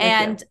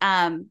 And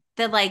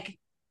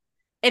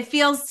it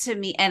feels to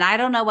me, and I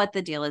don't know what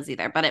the deal is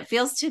either, but it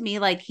feels to me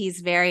like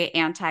he's very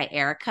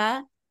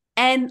anti-Erica.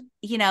 And,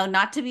 you know,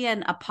 not to be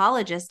an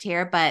apologist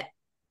here, but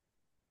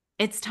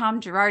it's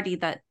Tom Girardi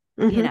that,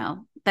 you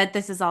know, that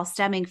this is all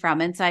stemming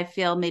from. And so I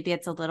feel maybe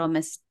it's a little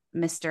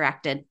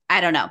misdirected.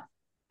 I don't know.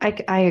 I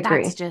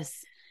agree.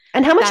 That's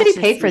and how much did he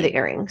pay for the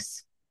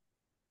earrings?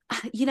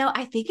 You know,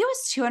 I think it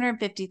was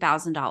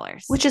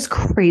 $250,000, which is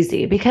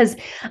crazy because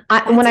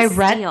when I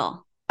read,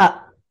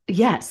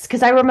 yes,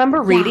 because I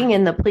remember reading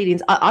in the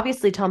pleadings,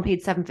 obviously Tom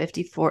paid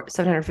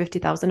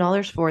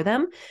 $750,000 for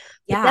them.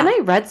 Yeah. But then I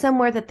read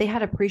somewhere that they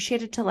had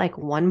appreciated to like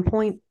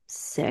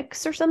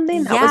 1.6 or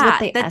something. That was what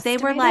they estimated. They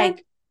were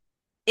like,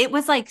 it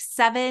was like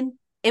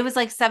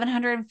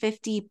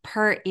 750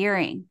 per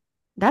earring.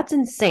 That's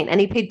insane. And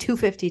he paid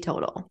 $250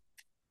 total.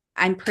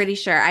 I'm pretty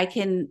sure I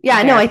can.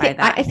 Yeah, no,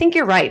 I think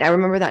you're right. I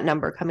remember that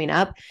number coming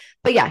up,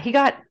 but yeah, he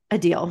got a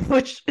deal,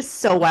 which is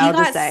so wild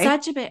to say.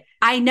 Such a bit.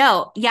 I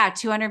know. Yeah.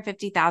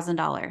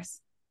 $250,000.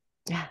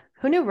 Yeah.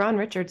 Who knew Ron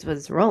Richards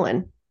was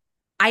rolling?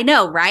 I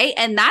know. Right.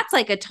 And that's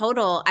like a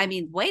total, I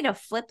mean, way to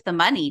flip the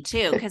money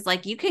too. Cause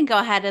like you can go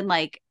ahead and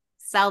like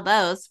sell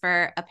those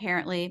for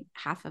apparently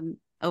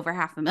over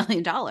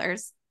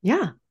 $500,000.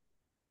 Yeah.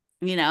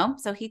 You know,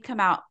 so he'd come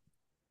out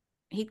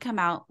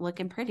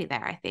looking pretty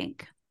there, I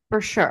think.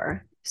 For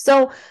sure.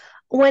 So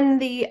when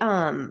do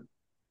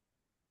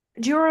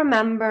you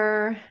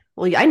remember,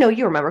 well, I know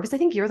you remember because I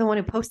think you're the one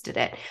who posted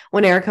it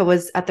when Erica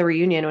was at the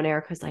reunion, when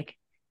Erica was like,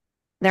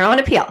 they're on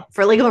appeal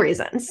for legal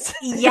reasons.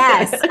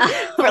 Yes.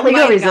 For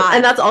legal reasons. God.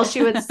 And that's all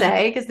she would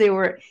say because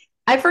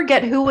I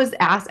forget who was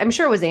asked. I'm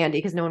sure it was Andy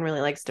because no one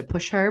really likes to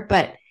push her,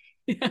 but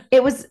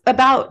it was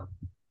about,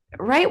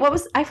 right?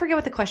 I forget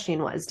what the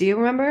question was. Do you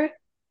remember?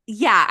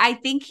 Yeah, I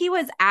think he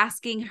was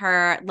asking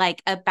her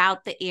like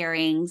about the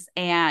earrings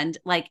and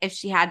like if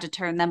she had to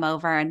turn them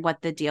over and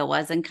what the deal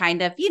was and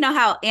kind of, you know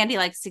how Andy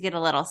likes to get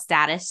a little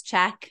status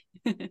check.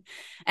 And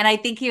I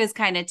think he was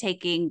kind of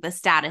taking the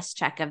status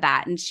check of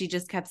that. And she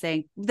just kept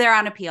saying they're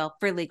on appeal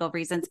for legal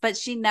reasons, but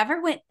she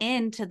never went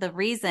into the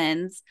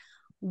reasons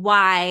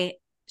why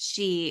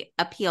she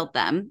appealed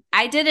them.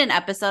 I did an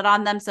episode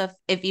on them. So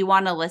if you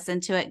want to listen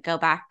to it, go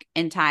back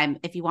in time.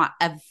 If you want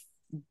a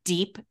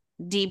deep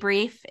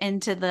debrief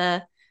into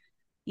the,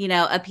 you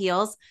know,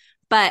 appeals,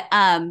 but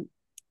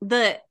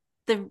the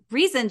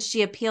reasons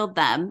she appealed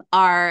them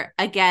are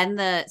again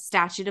the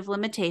statute of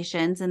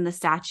limitations and the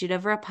statute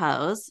of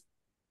repose.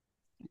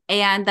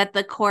 and that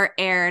the court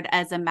erred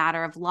as a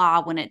matter of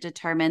law when it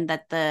determined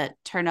that the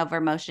turnover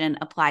motion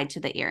applied to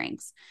the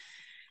earrings.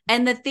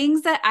 And the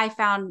things that I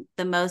found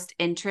the most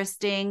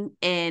interesting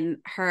in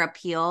her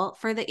appeal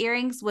for the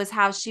earrings was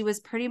how she was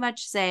pretty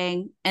much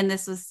saying, and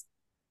this was,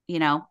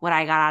 what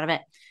I got out of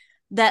it,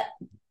 that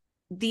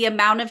the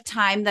amount of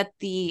time that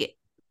the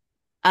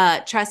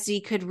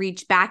trustee could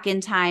reach back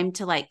in time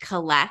to like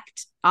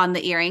collect on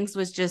the earrings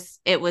was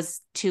it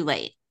was too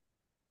late.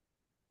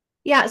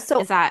 Yeah.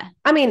 So is that,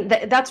 I mean,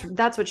 that's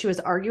what she was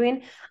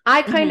arguing.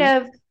 I kind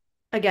of,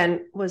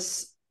 again,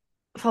 was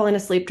falling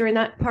asleep during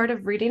that part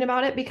of reading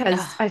about it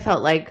because I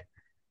felt like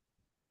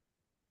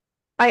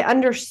I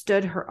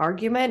understood her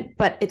argument,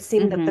 but it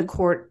seemed that the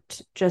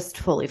court just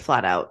fully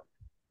flat out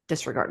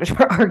disregarded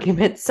her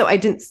argument. So I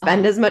didn't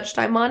spend as much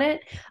time on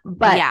it,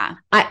 but yeah,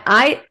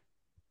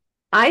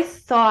 I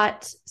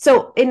thought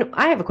so.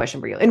 I have a question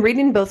for you. In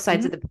reading both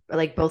sides of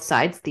both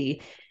sides, the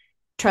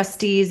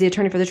trustees, the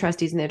attorney for the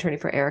trustees and the attorney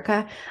for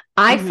Erica,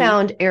 I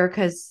found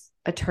Erica's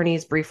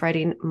attorney's brief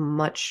writing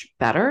much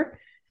better.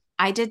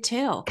 I did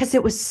too. Because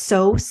it was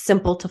so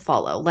simple to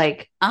follow.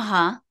 Like,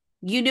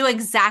 you knew it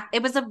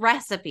was a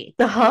recipe.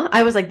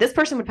 I was like, this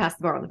person would pass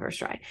the bar on the first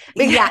try.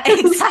 Yeah,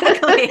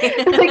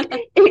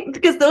 exactly.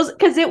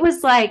 Because it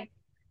was like,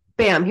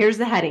 bam, here's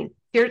the heading.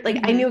 Here,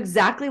 I knew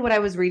exactly what I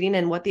was reading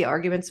and what the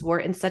arguments were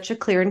in such a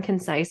clear and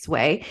concise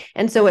way.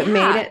 And so it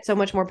made it so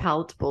much more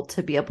palatable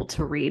to be able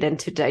to read and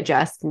to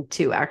digest and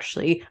to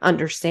actually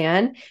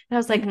understand. And I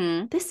was like,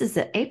 this is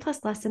an A+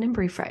 lesson in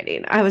brief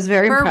writing. I was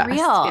very impressed.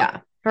 Real. Yeah.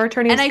 Her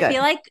attorney was good. I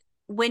feel like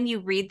when you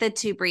read the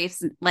two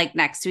briefs like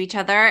next to each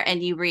other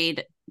and you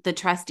read the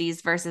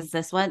trustees versus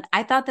this one,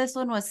 I thought this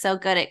one was so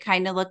good. It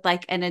kind of looked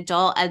like an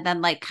adult and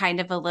then like kind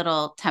of a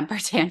little temper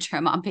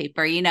tantrum on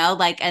paper,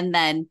 and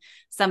then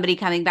somebody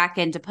coming back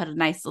in to put a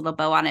nice little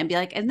bow on it and be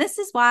like, and this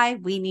is why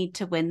we need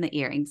to win the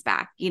earrings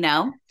back,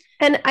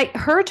 And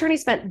her attorney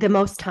spent the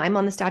most time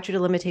on the statute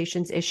of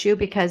limitations issue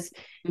because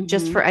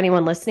just for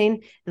anyone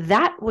listening,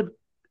 that would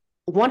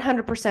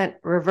 100%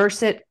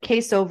 reverse it,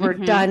 case over,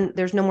 done.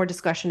 There's no more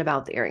discussion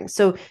about the earrings.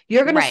 So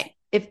you're going to,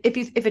 if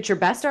it's your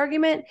best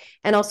argument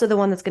and also the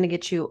one that's going to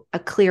get you a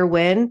clear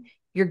win,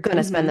 you're going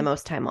to spend the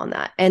most time on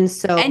that. And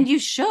you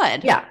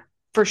should. Yeah,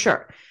 for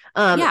sure.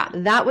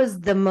 That was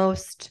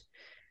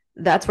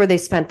that's where they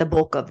spent the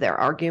bulk of their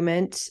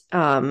argument.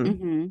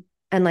 And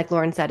like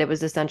Lauren said, it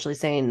was essentially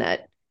saying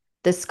that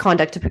this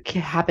conduct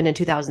happened in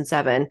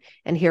 2007.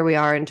 And here we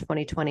are in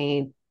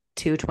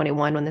 2022,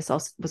 21, when this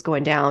all was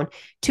going down.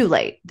 Too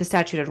late. The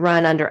statute had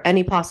run under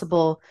any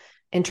possible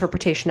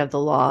interpretation of the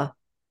law.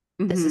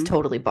 This is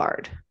totally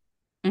barred,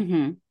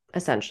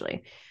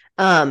 essentially.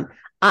 And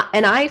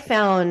I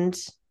found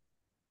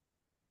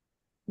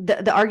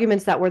the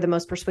arguments that were the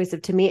most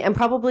persuasive to me, and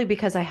probably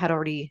because I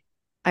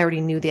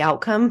already knew the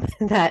outcome,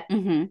 that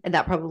and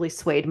that probably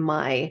swayed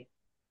my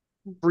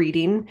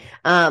reading,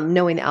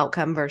 knowing the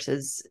outcome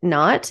versus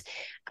not.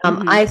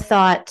 I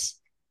thought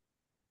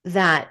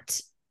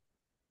that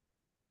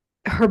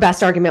her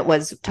best argument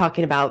was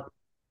talking about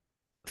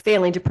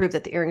failing to prove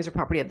that the earrings are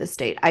property of the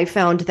state. I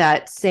found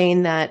that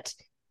saying that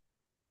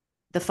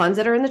the funds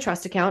that are in the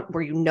trust account,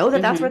 where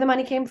that that's where the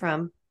money came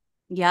from,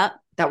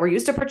 that were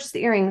used to purchase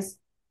the earrings,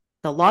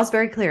 the law is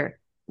very clear.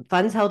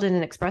 Funds held in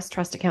an express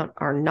trust account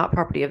are not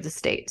property of the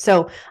state.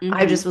 So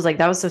I just was like,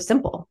 that was so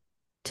simple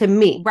to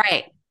me.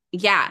 Right.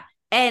 Yeah.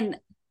 And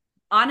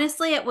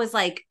honestly, it was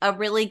like a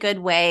really good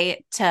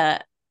way to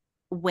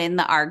win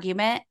the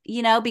argument,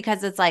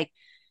 because it's like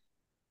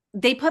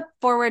they put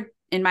forward,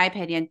 in my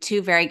opinion,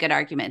 two very good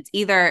arguments.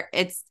 Either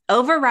it's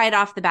over right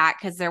off the bat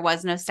because there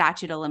was no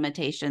statute of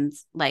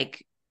limitations,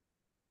 like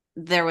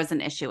there was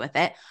an issue with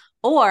it,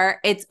 or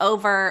it's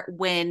over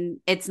when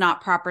it's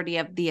not property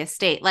of the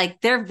estate. Like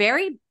they're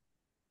very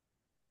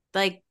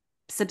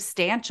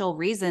substantial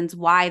reasons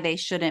why they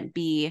shouldn't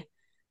be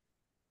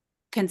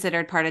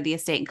considered part of the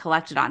estate and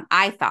collected on,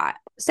 I thought.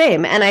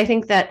 Same. And I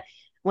think that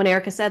when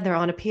Erica said they're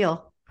on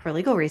appeal for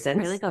legal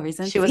reasons,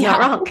 she was not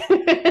wrong.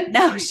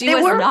 No, she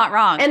was not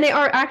wrong. And they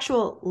are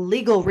actual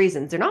legal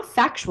reasons. They're not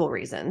factual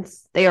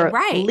reasons. They are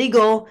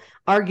legal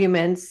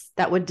arguments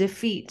that would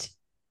defeat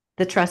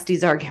the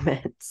trustees'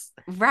 arguments.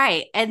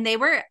 Right. And they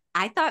were,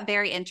 I thought,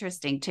 very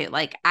interesting too.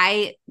 Like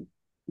I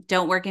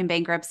don't work in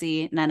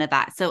bankruptcy, none of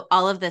that. So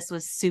all of this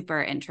was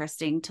super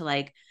interesting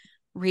to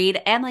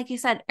read. And like you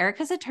said,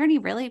 Erica's attorney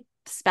really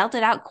spelled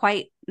it out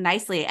quite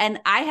nicely. And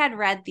I had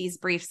read these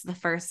briefs the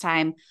first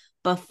time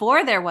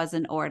before there was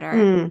an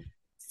order.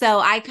 So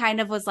I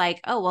kind of was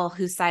like, oh, well,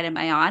 whose side am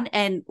I on?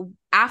 And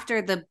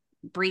after the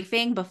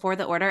briefing before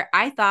the order,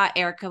 I thought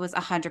Erica was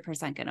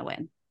 100% going to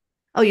win.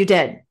 Oh, you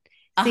did?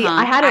 See,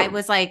 I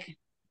was like,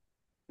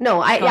 no,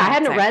 I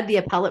hadn't read the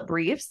appellate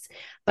briefs,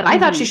 but I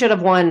thought she should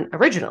have won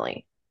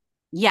originally.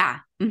 Yeah.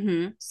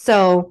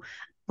 So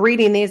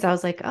reading these, I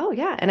was like, oh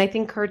yeah. And I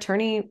think her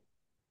attorney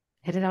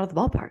hit it out of the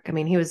ballpark. I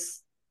mean, he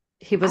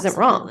wasn't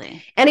wrong.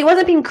 And he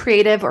wasn't being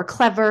creative or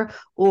clever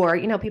or,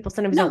 people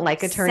sometimes don't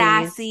like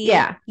attorneys. Sassy.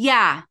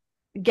 Yeah.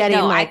 getting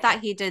No, like, I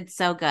thought he did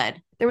so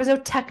good. there was no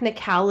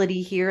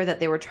technicality here that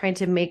they were trying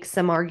to make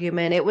some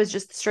argument. It was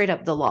just straight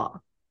up the law.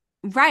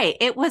 Right.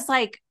 It was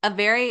like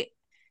it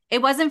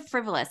wasn't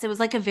frivolous. It was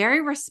like a very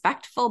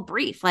respectful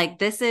brief. Like,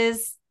 this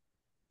is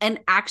an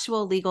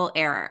actual legal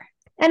error.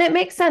 And it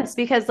makes sense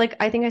because, like,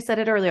 I think I said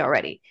it earlier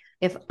already.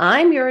 If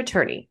I'm your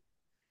attorney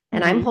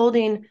and I'm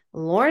holding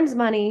Lauren's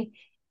money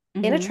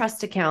in a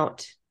trust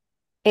account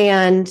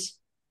and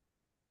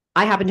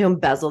I happen to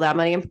embezzle that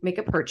money and make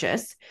a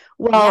purchase,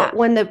 well,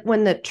 when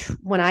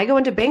I go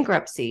into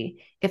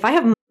bankruptcy, if I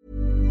have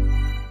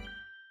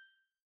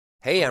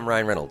Hey, I'm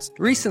Ryan Reynolds.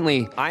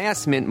 Recently, I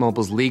asked Mint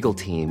Mobile's legal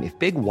team if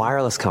big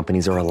wireless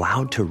companies are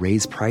allowed to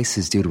raise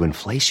prices due to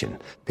inflation.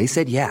 They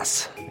said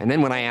yes. And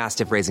then when I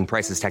asked if raising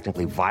prices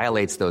technically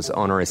violates those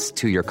onerous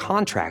two-year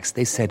contracts,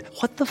 they said,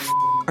 "What the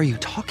are you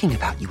talking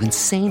about, you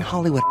insane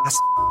Hollywood ass?"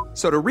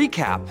 So to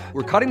recap,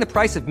 we're cutting the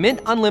price of Mint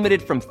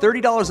Unlimited from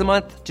 $30 a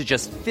month to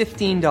just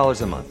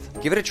 $15 a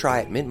month. Give it a try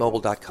at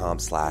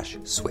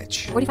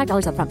mintmobile.com/switch.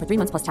 $45 up front for 3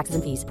 months plus taxes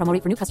and fees. Promo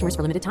rate for new customers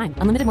for limited time.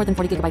 Unlimited more than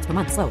 40 gigabytes per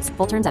month. Slows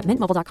full terms at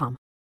mintmobile.com.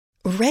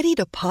 Ready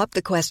to pop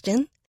the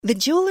question? The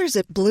jewelers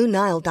at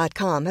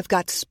BlueNile.com have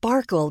got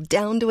sparkle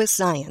down to a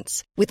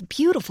science with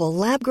beautiful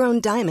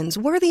lab-grown diamonds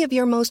worthy of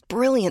your most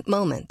brilliant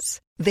moments.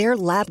 Their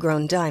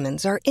lab-grown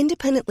diamonds are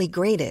independently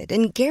graded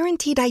and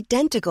guaranteed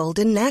identical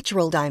to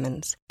natural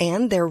diamonds,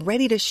 and they're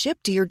ready to ship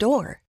to your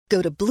door.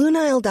 Go to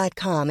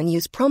BlueNile.com and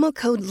use promo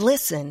code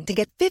LISTEN to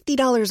get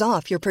 $50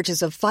 off your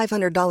purchase of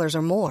 $500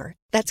 or more.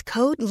 That's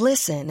code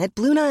LISTEN at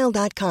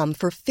BlueNile.com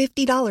for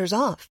 $50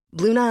 off.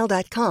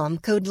 BlueNile.com,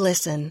 code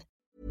LISTEN.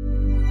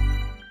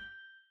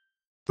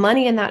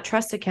 money in that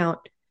trust account,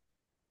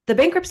 the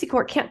bankruptcy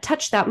court can't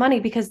touch that money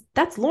because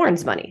that's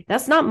Lauren's money.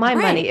 That's not my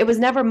money. It was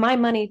never my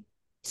money.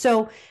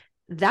 So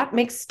that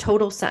makes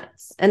total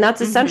sense. And that's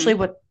essentially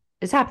what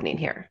is happening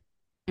here.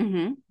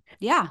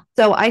 Yeah.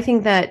 So I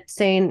think that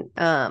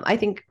I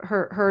think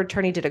her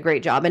attorney did a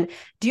great job. And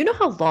do you know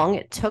how long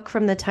it took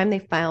from the time they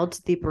filed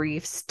the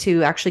briefs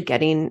to actually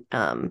getting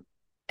an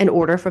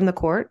order from the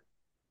court?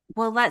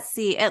 Well, let's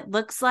see. It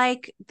looks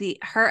like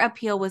her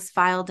appeal was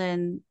filed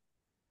in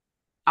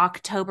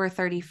October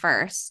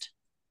 31st.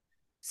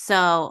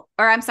 So,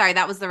 or I'm sorry,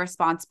 that was the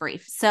response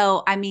brief.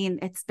 So, I mean,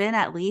 it's been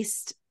at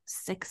least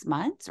 6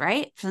 months,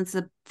 right? Since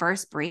the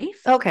first brief.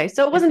 Okay.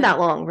 So it wasn't that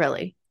long,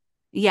 really.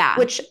 Yeah.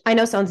 Which I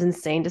know sounds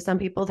insane to some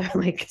people. They're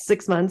like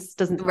 6 months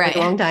doesn't feel like a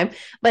long time.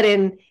 But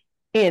in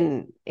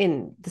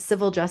the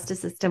civil justice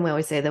system, we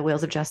always say the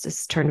wheels of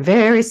justice turn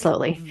very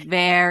slowly.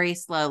 Very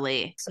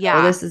slowly. So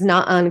yeah. This is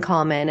not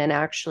uncommon, and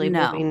actually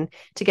moving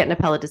to get an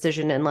appellate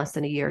decision in less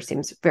than a year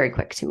seems very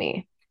quick to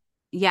me.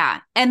 Yeah.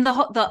 And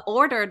the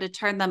order to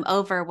turn them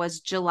over was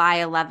July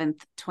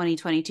 11th,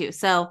 2022.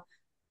 So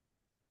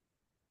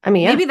I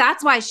mean, maybe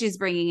that's why she's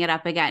bringing it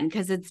up again,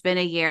 because it's been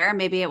a year.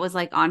 Maybe it was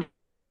like on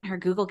her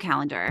Google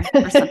Calendar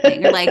or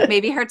something. Or like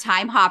maybe her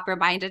time hop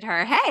reminded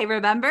her, hey,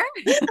 remember?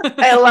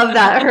 I love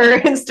that. Her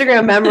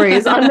Instagram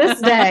memories on this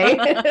day.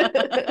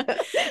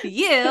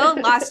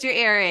 You lost your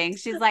earrings.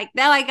 She's like,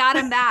 no, I got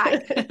him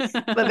back.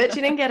 But bitch,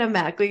 you didn't get him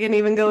back. We can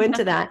even go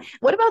into that.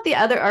 What about the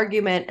other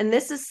argument? And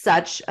this is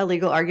such a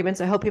legal argument,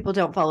 so I hope people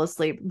don't fall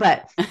asleep.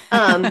 But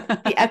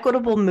the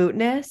equitable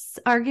mootness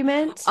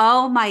argument.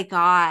 Oh my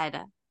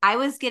God. I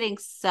was getting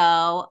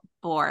so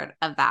bored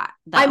of that.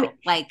 Though.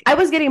 I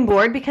was getting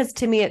bored because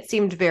to me it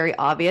seemed very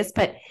obvious,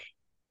 but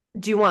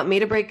do you want me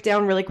to break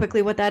down really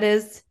quickly what that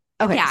is?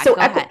 Okay. Yeah, so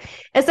go ahead.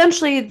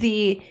 Essentially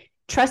the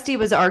trustee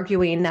was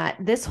arguing that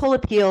this whole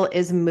appeal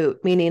is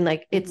moot, meaning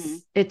like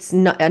it's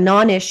a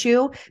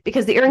non-issue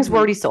because the earrings were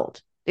already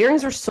sold. The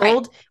earrings were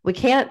sold. Right. We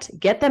can't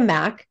get them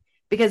back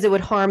because it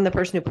would harm the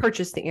person who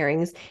purchased the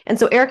earrings. And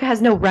so Erica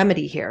has no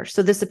remedy here.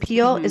 So this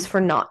appeal is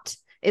for naught.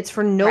 It's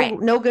for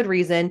no good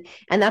reason.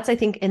 And that's, I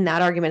think, in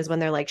that argument is when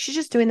they're like, she's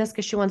just doing this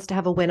because she wants to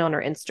have a win on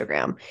her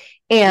Instagram.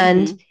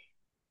 And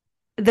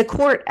the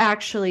court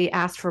actually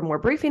asked for more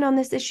briefing on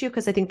this issue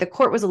because I think the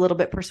court was a little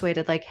bit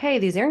persuaded, like, hey,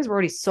 these earrings were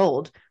already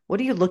sold.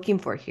 What are you looking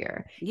for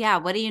here? Yeah.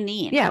 What do you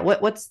need? Yeah.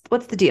 What's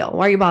the deal?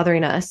 Why are you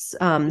bothering us?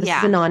 This is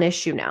a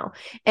non-issue now.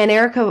 And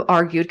Erica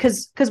argued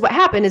because what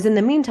happened is in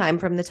the meantime,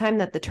 from the time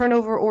that the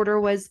turnover order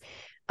was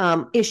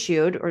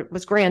issued or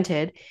was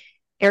granted,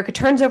 Erica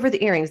turns over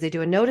the earrings. They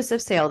do a notice of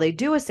sale. They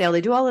do a sale.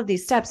 They do all of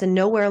these steps. And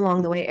nowhere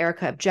along the way,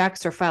 Erica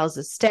objects or files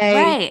a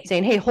stay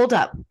saying, hey, hold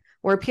up.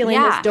 We're appealing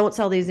this. Don't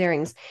sell these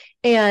earrings.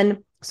 And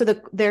so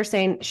they're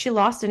saying she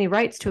lost any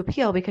rights to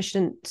appeal because she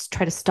didn't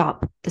try to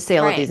stop the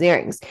sale of these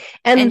earrings.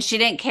 And she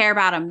didn't care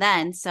about them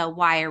then. So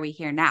why are we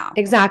here now?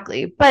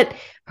 Exactly. But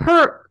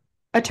her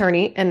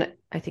attorney, and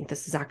I think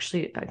this is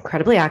actually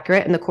incredibly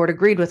accurate, and the court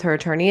agreed with her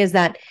attorney, is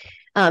that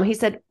he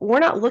said, we're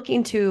not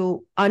looking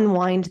to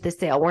unwind the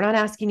sale. We're not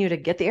asking you to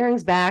get the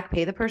earrings back,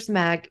 pay the person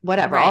back,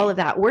 whatever, all of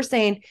that. We're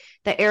saying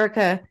that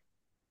Erica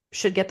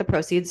should get the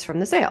proceeds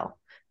from the sale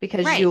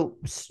because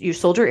you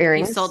sold her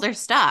earrings. You sold her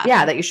stuff.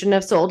 Yeah, that you shouldn't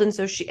have sold. And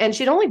so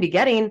she'd only be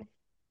getting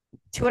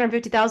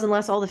 $250,000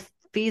 less all the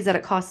fees that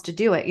it costs to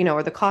do it,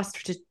 or the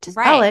cost to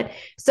sell it.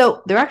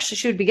 So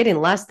she would be getting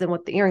less than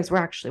what the earrings were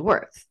actually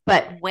worth,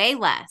 but way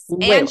less.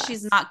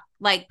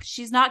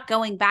 She's not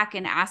going back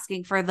and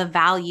asking for the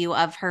value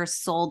of her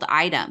sold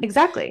item.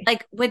 Exactly.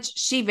 Like, which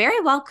she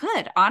very well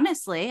could,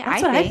 honestly.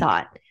 That's what I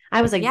thought.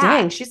 I was like,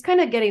 dang, she's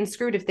kind of getting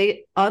screwed if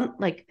they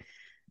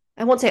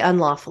I won't say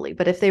unlawfully,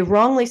 but if they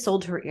wrongly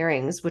sold her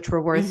earrings, which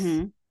were worth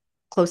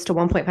close to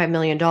 $1.5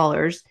 million.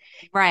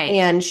 Right.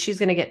 And she's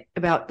going to get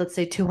about, let's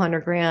say,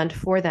 $200,000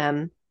 for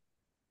them.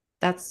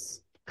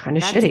 That's kind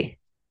of shitty.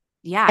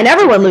 Yeah. And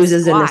everyone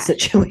loses in this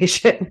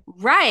situation.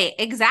 Right.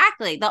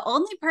 Exactly. The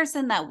only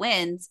person that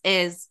wins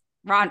is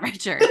Ron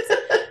Richards.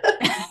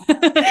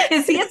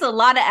 Because he has a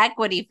lot of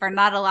equity for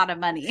not a lot of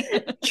money.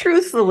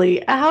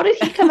 Truthfully, how did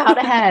he come out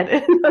ahead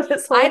in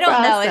this whole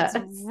process?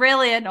 Know. It's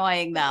really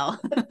annoying, though.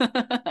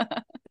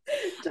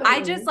 Totally.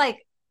 I just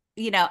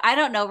I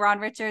don't know Ron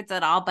Richards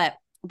at all, but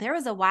there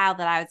was a while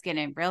that I was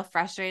getting real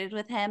frustrated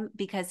with him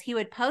because he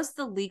would post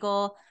the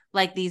legal,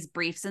 these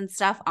briefs and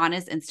stuff on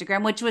his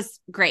Instagram, which was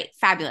great,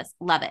 fabulous,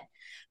 love it.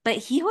 But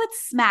he would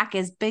smack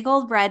his big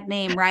old red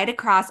name right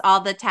across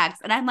all the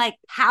text. And I'm like,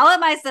 how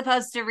am I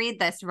supposed to read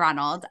this,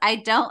 Ronald? I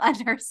don't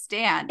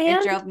understand.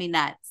 It drove me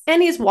nuts.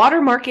 And he's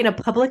watermarking a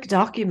public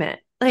document.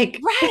 Right.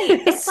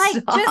 It's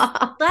just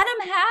let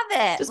him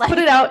have it. Just put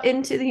it out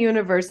into the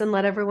universe and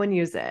let everyone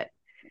use it.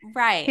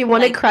 Right. He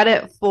wanted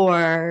credit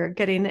for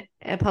getting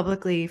a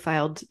publicly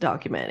filed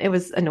document. It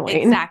was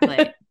annoying.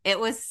 Exactly. It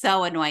was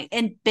so annoying.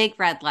 In big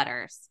red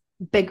letters.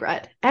 Big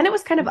red. And it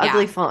was kind of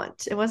ugly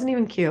font. It wasn't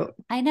even cute.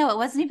 I know. It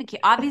wasn't even cute.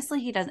 Obviously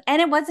he doesn't. And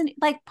it wasn't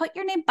put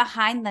your name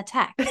behind the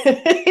text.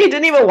 He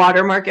didn't even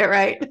watermark it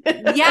right.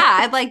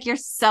 Yeah. I'm you're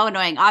so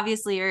annoying.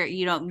 Obviously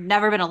you've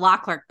never been a law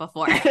clerk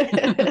before.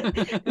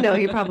 No,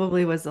 he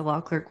probably was a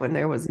law clerk when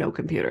there was no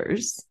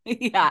computers.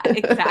 Yeah,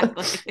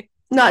 exactly.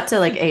 Not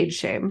to age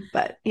shame,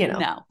 but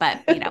No,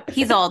 but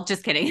he's old.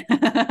 Just kidding.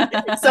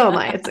 So am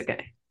I. It's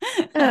okay.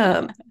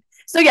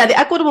 So yeah, the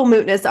equitable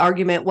mootness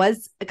argument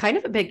was kind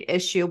of a big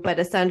issue, but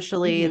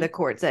essentially the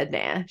court said,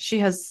 nah, she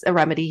has a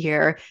remedy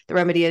here. The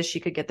remedy is she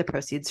could get the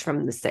proceeds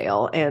from the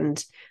sale,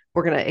 and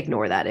we're going to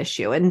ignore that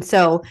issue. And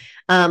so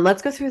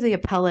let's go through the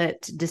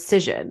appellate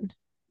decision.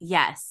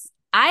 Yes.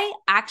 I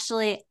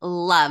actually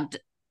loved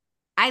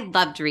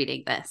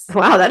reading this.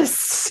 Wow,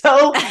 that's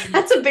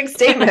a big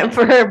statement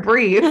for a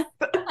brief.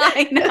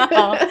 I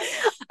know.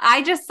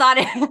 I just thought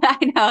I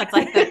know it's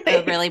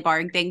the really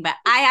boring thing, but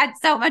I had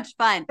so much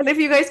fun. And if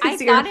you guys could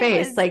see her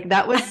face,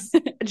 that was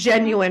a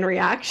genuine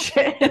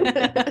reaction.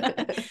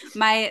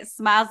 My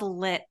smiles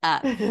lit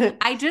up.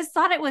 I just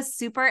thought it was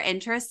super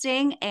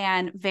interesting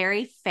and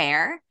very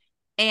fair,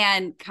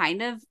 and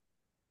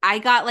I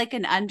got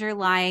an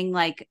underlying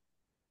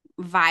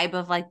vibe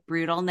of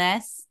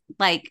brutalness.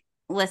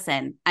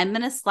 Listen, I'm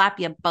going to slap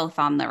you both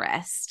on the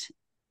wrist.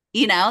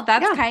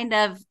 That's kind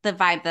of the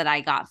vibe that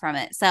I got from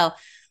it. So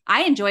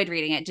I enjoyed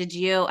reading it.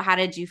 How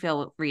did you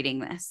feel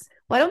reading this?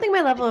 Well, I don't think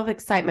my level of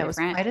excitement was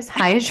quite as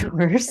high as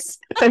yours,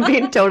 if I'm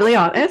being totally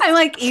honest.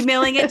 I'm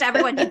emailing it to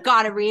everyone. You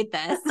got to read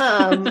this.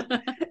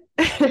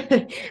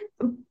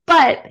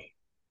 But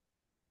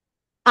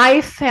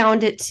I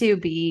found it to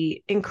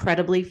be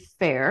incredibly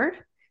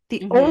fair.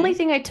 The only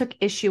thing I took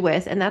issue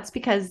with, and that's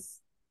because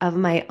of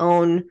my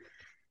own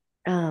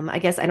I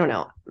guess, I don't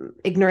know,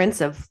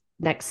 ignorance of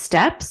next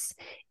steps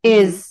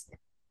is,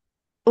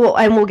 well,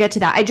 and we'll get to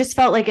that. I just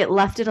felt it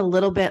left it a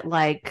little bit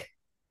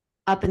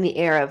up in the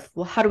air of,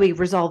 well, how do we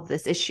resolve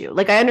this issue?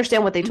 I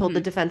understand what they told the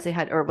defense they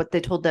had, or what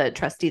they told the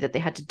trustee that they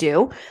had to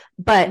do,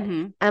 but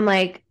I'm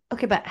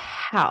okay, but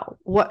how?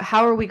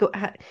 How are we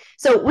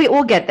so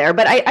we'll get there.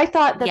 But I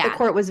thought that the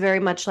court was very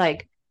much the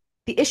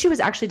issue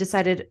was actually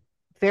decided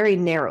very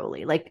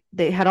narrowly.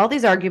 They had all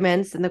these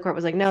arguments and the court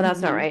was no, that's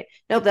not right.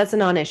 Nope, that's a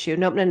non-issue.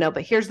 Nope, no.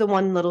 But here's the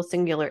one little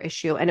singular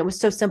issue. And it was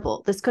so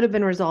simple. This could have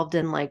been resolved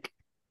in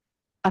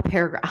a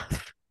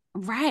paragraph.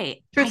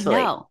 Right. Truthfully.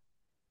 I know.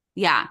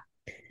 Yeah.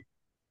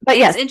 But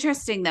yes. It's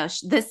interesting though.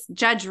 This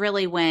judge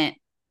really went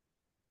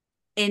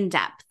in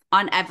depth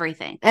on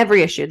everything.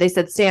 Every issue. They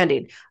said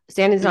standing.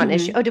 Standing's not an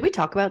issue. Oh, did we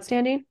talk about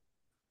standing?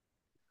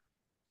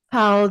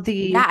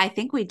 Yeah, I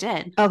think we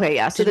did. Okay,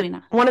 yeah. So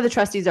one of the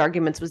trustees'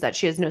 arguments was that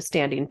she has no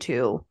standing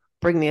to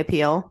bring the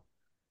appeal.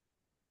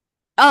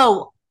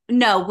 Oh,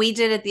 no, we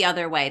did it the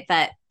other way,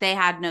 that they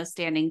had no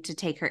standing to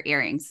take her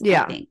earrings,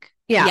 I think.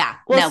 Yeah.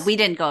 Well, no, we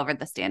didn't go over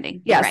the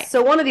standing. Yes. Right.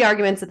 So one of the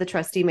arguments that the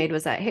trustee made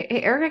was that, hey,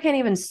 Erica can't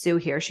even sue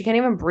here. She can't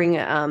even bring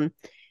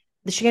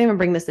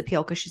this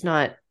appeal because she's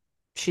not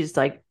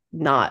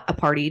a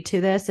party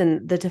to this.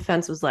 And the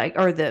defense was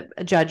or the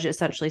judge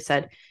essentially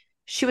said,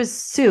 she was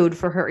sued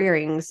for her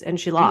earrings and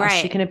she lost.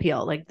 Right. She can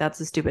appeal. That's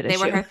a stupid issue.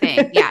 They were her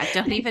thing. Yeah.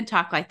 Don't even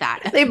talk like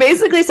that. They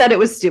basically said it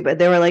was stupid.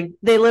 They were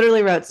they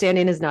literally wrote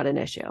standing is not an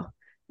issue.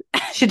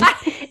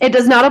 It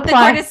does not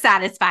apply. The court is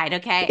satisfied.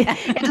 Okay.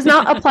 It does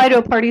not apply to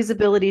a party's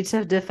ability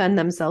to defend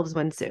themselves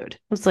when sued.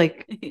 It's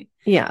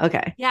yeah.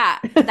 Okay. Yeah.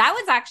 That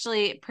was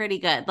actually pretty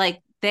good.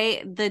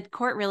 The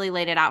court really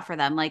laid it out for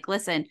them.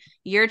 Listen,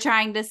 you're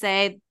trying to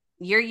say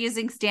you're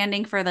using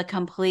standing for the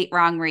complete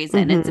wrong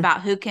reason. It's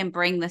about who can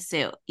bring the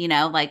suit,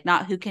 like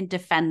not who can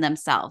defend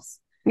themselves.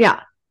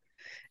 Yeah.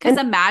 Because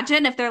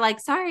imagine if they're like,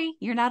 sorry,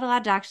 you're not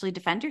allowed to actually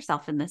defend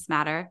yourself in this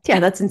matter. Yeah,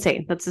 that's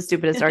insane. That's the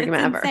stupidest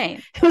argument ever.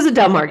 Insane. It was a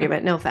dumb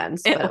argument. No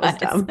offense, but it was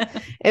dumb.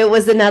 It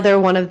was another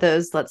one of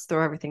those, let's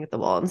throw everything at the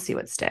wall and see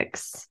what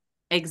sticks.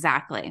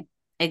 Exactly.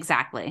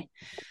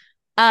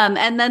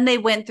 And then they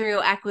went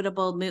through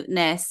equitable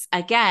mootness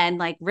again,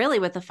 like really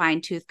with a fine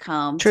tooth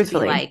comb.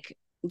 Truthfully. To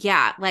be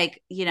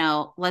like,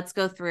 let's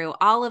go through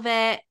all of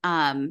it.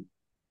 The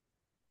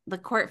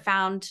court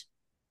found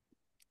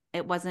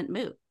it wasn't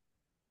moot.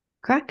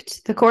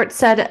 Correct. The court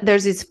said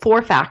there's these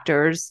 4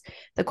 factors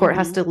the court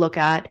has to look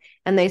at.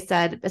 And they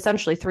said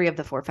essentially 3 of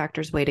the 4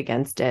 factors weighed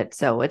against it.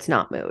 So it's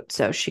not moot.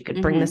 So she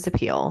could bring this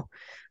appeal.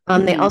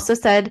 They also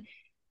said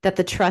that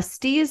the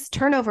trustee's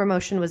turnover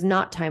motion was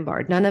not time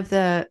barred. None of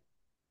the,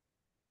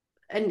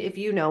 and if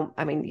you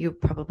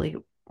probably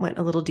went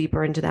a little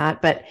deeper into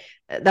that, but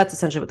that's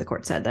essentially what the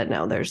court said, that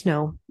no, there's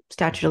no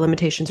statute of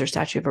limitations or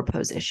statute of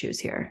repose issues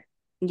here.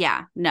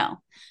 Yeah,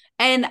 no.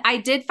 And I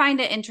did find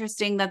it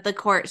interesting that the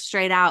court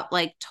straight out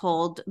like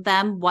told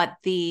them what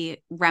the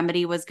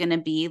remedy was going to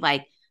be.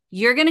 Like,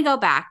 you're going to go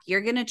back,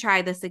 you're going to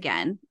try this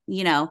again,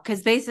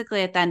 because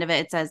basically at the end of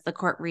it, it says the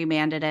court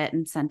remanded it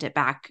and sent it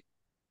back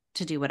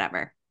to do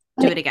whatever,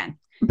 do it again.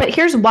 But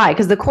here's why,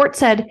 because the court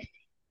said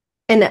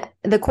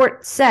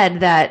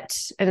that,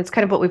 and it's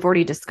kind of what we've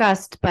already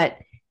discussed, but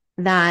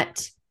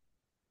that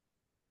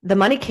the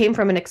money came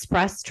from an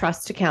express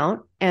trust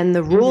account. And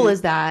the rule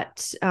is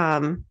that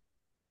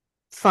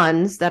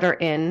funds that are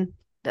in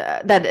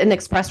that an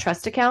express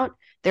trust account,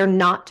 they're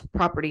not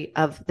property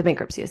of the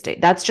bankruptcy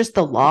estate. That's just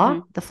the law,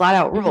 the flat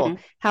out rule.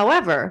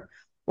 However,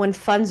 when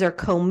funds are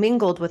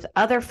commingled with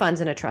other funds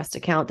in a trust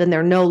account, then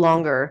they're no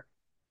longer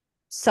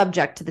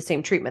subject to the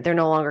same treatment. They're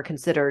no longer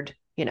considered,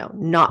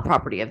 not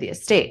property of the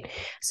estate.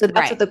 So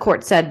that's what the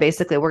court said.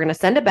 Basically, we're going to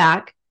send it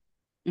back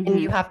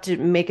and you have to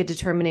make a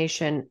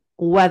determination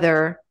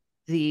whether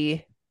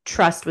the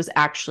trust was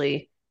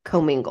actually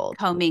commingled.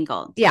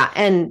 Yeah.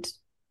 And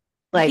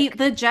like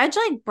the judge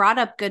brought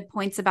up good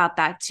points about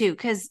that too.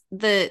 Cause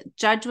the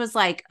judge was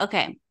like,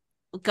 okay,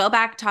 go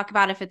back, talk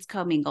about if it's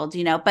commingled,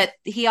 but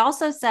he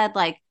also said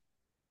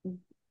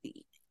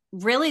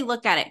really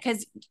look at it.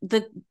 Cause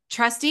the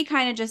trustee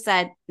kind of just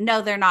said,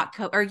 no, they're not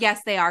or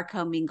yes, they are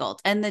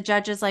commingled. And the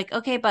judge is like,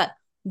 okay, but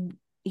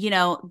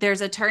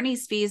there's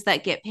attorney's fees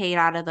that get paid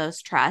out of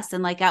those trusts.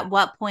 And at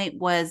what point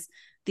was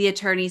the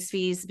attorney's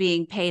fees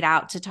being paid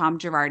out to Tom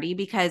Girardi?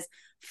 Because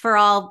for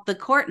all the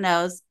court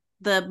knows,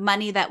 the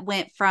money that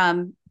went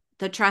from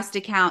the trust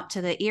account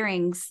to the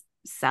earrings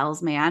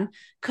salesman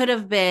could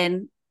have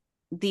been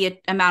the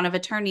amount of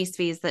attorney's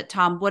fees that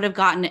Tom would have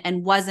gotten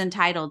and was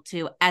entitled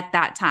to at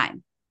that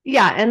time.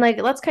 Yeah. And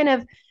let's kind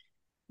of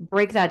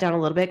break that down a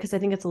little bit, because I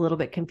think it's a little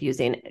bit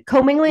confusing.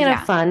 Commingling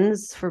of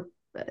funds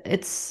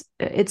it's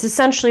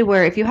essentially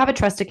where if you have a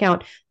trust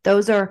account,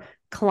 those are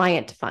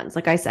client funds.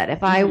 Like I said,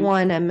 if I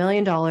won $1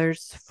 million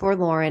for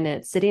Lauren and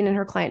it's sitting in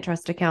her client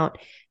trust account,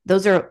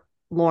 those are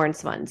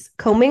Lauren's funds.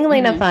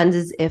 Commingling of funds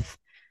is if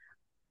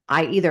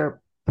I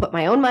either put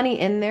my own money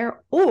in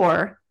there,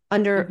 or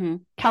under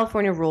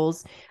California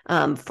rules,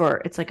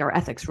 it's like our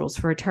ethics rules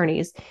for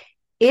attorneys.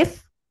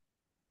 If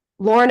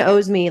Lauren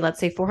owes me, let's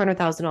say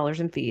 $400,000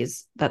 in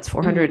fees, that's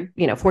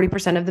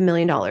 40% of the $1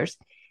 million.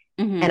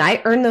 And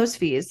I earn those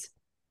fees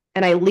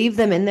and I leave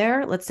them in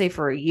there, let's say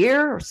for a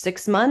year or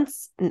 6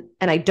 months, and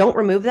I don't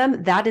remove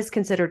them, that is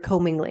considered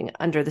commingling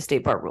under the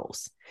state bar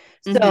rules.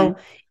 So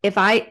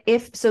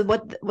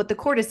what the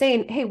court is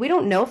saying, hey, we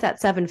don't know if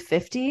that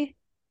 $750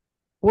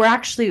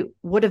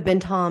 would have been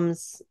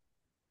Tom's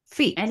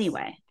fee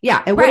anyway.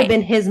 Yeah, it would have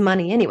been his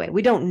money anyway.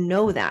 We don't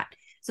know that.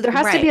 So there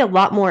has to be a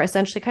lot more,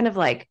 essentially kind of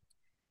like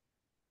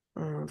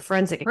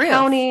forensic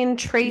accounting,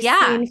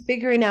 tracing,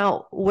 figuring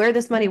out where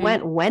this money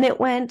went, when it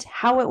went,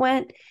 how it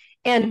went.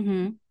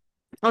 And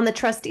on the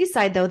trustee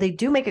side, though, they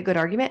do make a good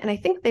argument. And I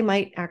think they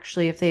might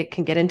actually, if they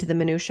can get into the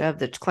minutia of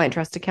the client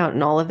trust account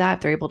and all of that,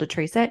 if they're able to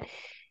trace it,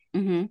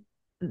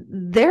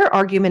 their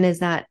argument is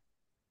that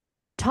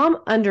Tom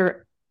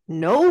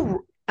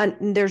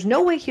there's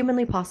no way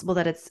humanly possible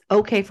that it's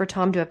okay for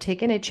Tom to have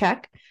taken a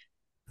check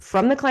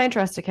from the client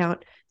trust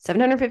account,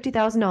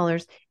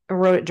 $750,000, and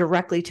wrote it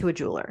directly to a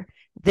jeweler.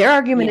 Their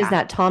argument is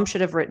that Tom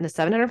should have written the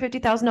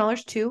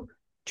 $750,000 to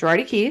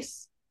Girardi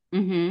Keese,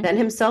 then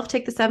himself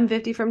take the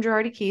 $750 from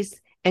Girardi Keese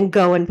and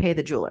go and pay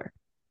the jeweler.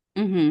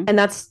 And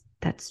that's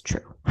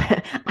true.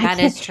 That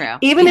is true.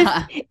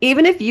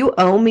 Even if you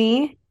owe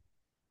me,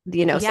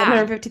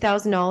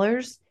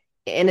 $750,000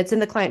 and it's in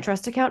the client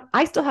trust account,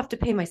 I still have to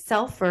pay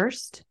myself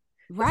first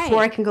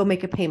before I can go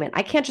make a payment.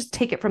 I can't just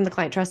take it from the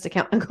client trust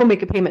account and go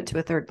make a payment to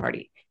a third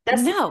party.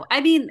 That's not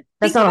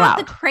allowed.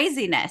 The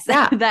craziness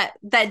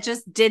that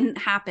just didn't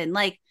happen.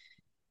 Like,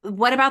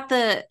 what about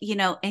the,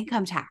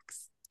 income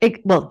tax?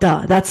 Well,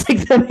 duh. That's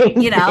like the main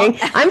thing.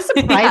 I'm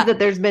surprised that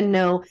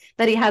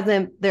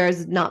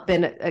there's not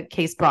been a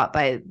case brought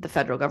by the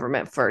federal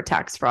government for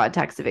tax fraud,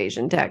 tax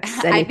evasion,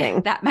 tax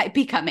anything. That might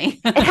be coming.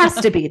 It has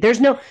to be. There's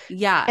no.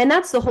 Yeah. And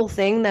that's the whole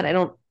thing that I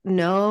don't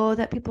know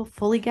that people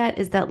fully get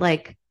is that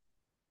like,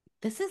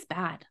 this is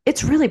bad.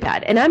 It's really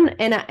bad. And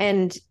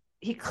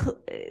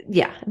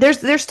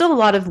there's still a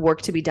lot of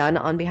work to be done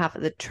on behalf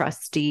of the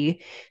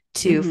trustee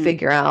to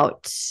figure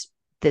out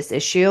this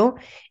issue.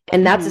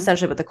 And that's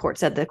essentially what the court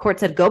said. The court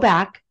said, go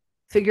back,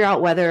 figure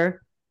out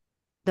whether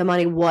the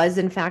money was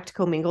in fact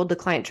commingled, the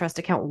client trust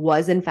account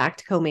was in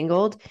fact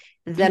commingled.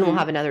 Then we'll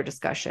have another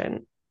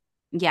discussion.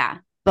 Yeah.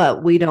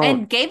 But we don't.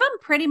 And gave them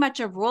pretty much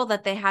a rule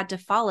that they had to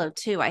follow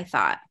too, I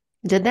thought.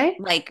 Did they?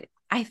 Like,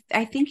 I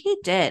think he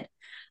did.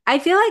 I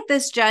feel like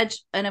this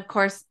judge, and of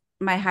course,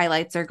 my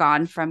highlights are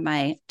gone from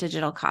my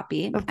digital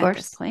copy of course. At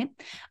this point.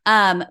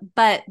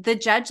 But the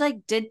judge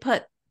like did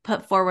put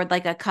forward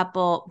like a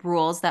couple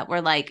rules that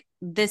were like,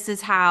 this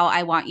is how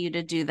I want you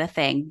to do the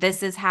thing.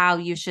 This is how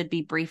you should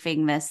be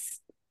briefing this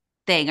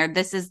thing, or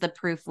this is the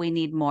proof we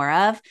need more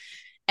of,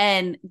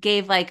 and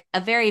gave like a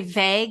very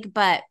vague,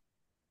 but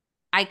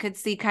I could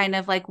see kind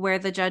of like where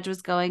the judge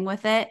was going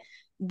with it,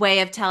 way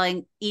of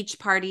telling each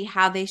party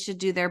how they should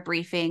do their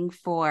briefing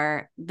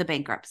for the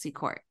bankruptcy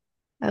court.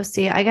 Oh,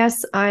 see, I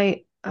guess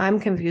I'm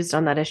confused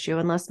on that issue,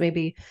 unless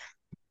maybe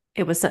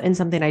it was in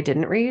something I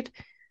didn't read.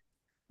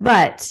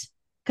 But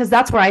because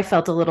that's where I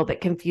felt a little bit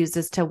confused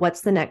as to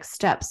what's the next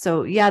step.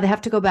 So yeah, they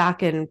have to go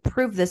back and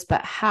prove this,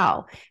 but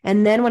how?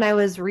 And then when I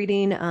was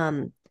reading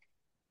some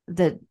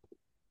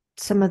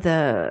of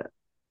the,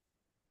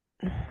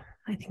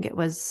 I think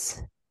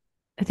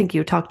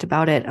you talked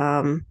about it.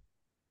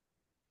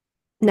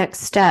 Next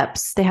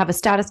steps, they have a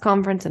status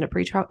conference and a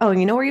pretrial. Oh,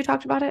 you know where you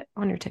talked about it?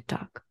 On your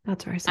TikTok.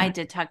 That's where I said I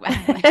did talk about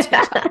it on my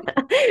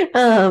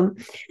TikTok.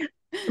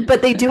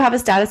 But they do have a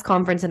status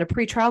conference and a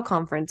pretrial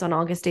conference on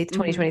August 8th,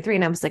 2023.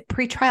 And I was like,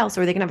 pretrial.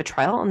 So are they going to have a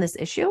trial on this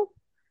issue?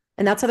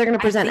 And that's how they're going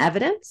to present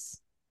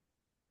evidence?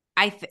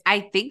 I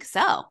think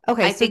so.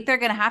 Okay. I think they're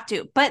going to have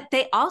to. But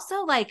they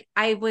also like,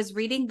 I was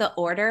reading the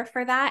order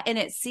for that, and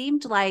it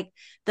seemed like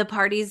the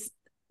parties,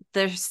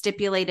 their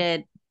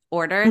stipulated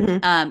order.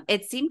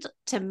 It seemed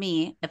to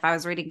me, if I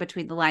was reading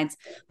between the lines,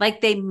 like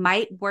they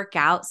might work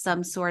out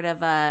some sort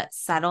of a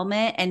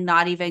settlement and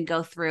not even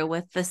go through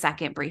with the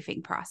second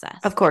briefing process.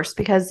 Of course,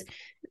 because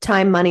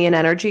time, money, and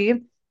energy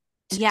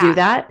to do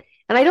that.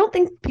 And I don't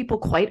think people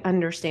quite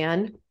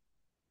understand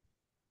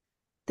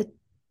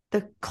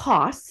the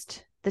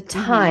cost, the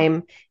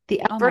time,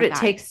 the effort it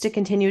takes to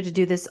continue to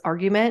do this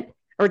argument,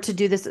 or to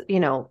do this,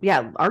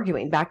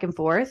 arguing back and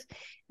forth.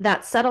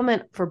 That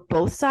settlement for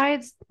both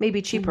sides may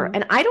be cheaper.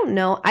 And I don't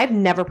know. I've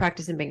never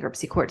practiced in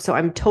bankruptcy court, so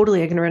I'm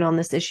totally ignorant on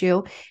this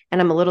issue.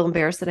 And I'm a little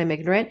embarrassed that I'm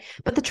ignorant,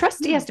 but the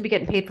trustee has to be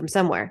getting paid from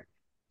somewhere.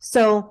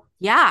 So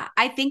yeah,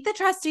 I think the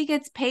trustee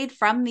gets paid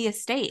from the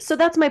estate. So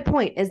that's my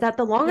point, is that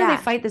the longer they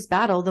fight this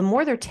battle, the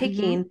more they're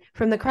taking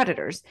from the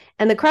creditors.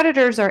 And the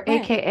creditors are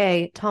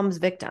AKA Tom's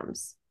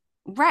victims.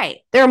 Right.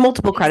 There are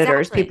multiple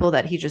creditors, people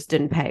that he just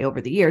didn't pay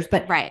over the years.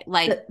 But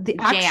like the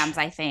Jams,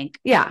 I think.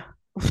 Yeah.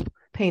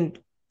 Paying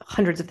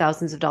hundreds of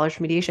thousands of dollars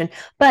for mediation.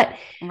 But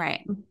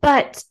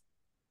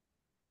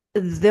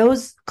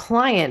those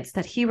clients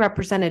that he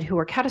represented who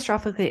were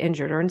catastrophically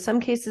injured, or in some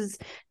cases,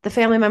 the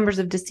family members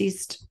of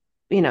deceased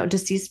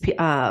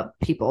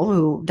people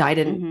who died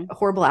in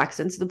horrible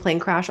accidents, the plane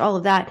crash, all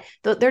of that,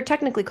 they're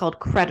technically called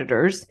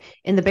creditors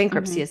in the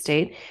bankruptcy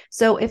estate.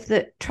 So if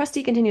the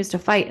trustee continues to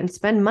fight and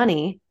spend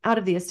money out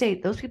of the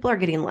estate, those people are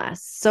getting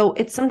less. So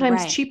it's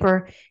sometimes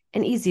cheaper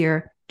and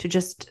easier to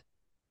just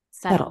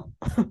settle.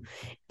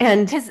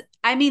 And because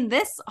I mean,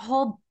 this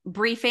whole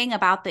briefing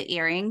about the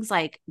earrings,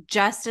 like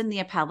just in the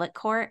appellate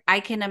court, I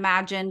can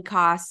imagine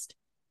cost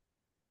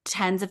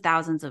tens of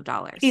thousands of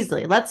dollars.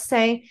 Easily. Let's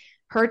say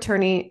her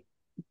attorney,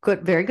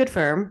 very good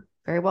firm,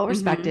 very well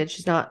respected.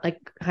 She's not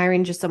like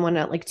hiring just someone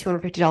at like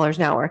 $250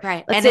 an hour.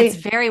 Right. Let's and say, it's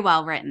very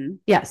well written.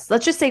 Yes.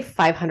 Let's just say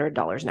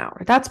 $500 an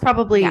hour. That's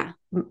probably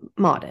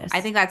modest.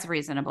 I think that's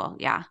reasonable.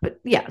 Yeah. But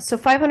yeah. So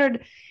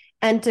 500,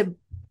 and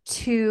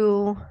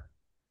to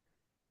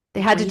they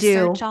had to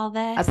do all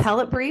this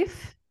appellate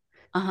brief.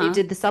 They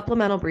did the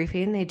supplemental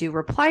briefing. They do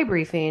reply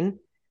briefing.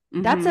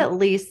 That's at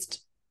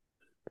least,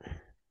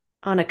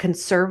 on a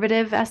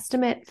conservative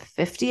estimate,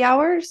 50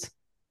 hours.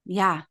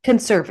 Yeah.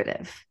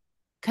 Conservative.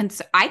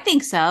 I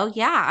think so.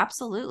 Yeah,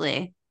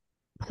 absolutely.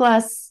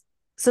 Plus,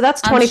 so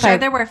that's 25. I'm sure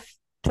there were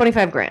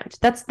 25 grand.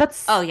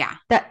 That's oh yeah.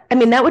 That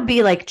would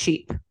be like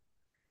cheap.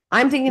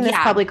 I'm thinking this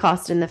probably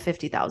cost in the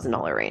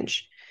 $50,000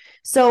 range.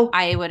 So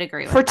I would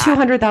agree with for that.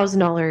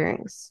 $200,000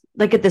 earrings,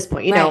 like at this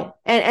point, you know,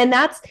 and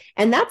that's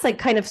like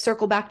kind of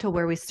circle back to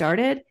where we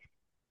started.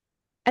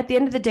 At the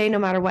end of the day, no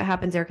matter what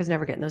happens, Erica's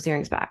never getting those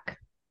earrings back.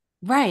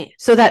 Right.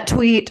 So that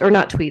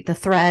the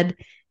thread,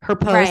 her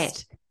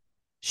post,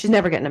 she's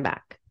never getting them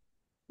back.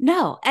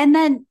 No. And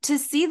then to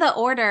see the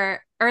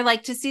order, or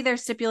like to see their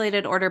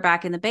stipulated order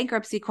back in the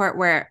bankruptcy court,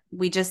 where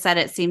we just said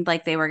it seemed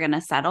like they were going to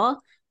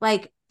settle,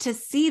 like to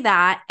see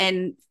that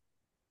and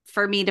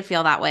for me to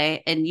feel that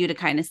way and you to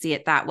kind of see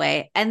it that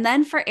way. And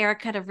then for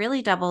Erica to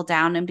really double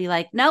down and be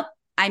like, nope,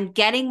 I'm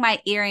getting my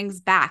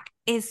earrings back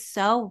is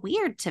so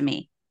weird to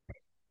me.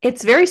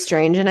 It's very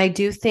strange. And I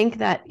do think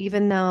that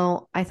even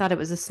though I thought it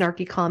was a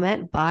snarky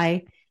comment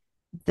by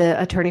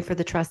the attorney for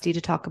the trustee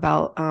to talk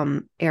about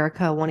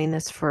Erica wanting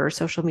this for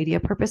social media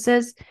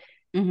purposes,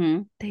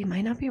 they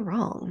might not be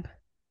wrong.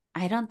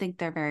 I don't think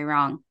they're very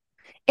wrong.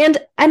 And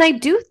I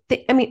do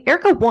think, I mean,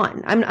 Erica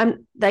won.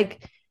 I'm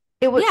like,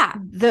 it was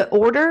the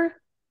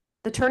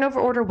turnover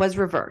order was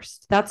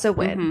reversed. That's a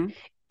win.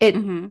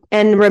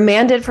 And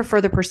remanded for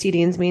further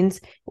proceedings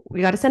means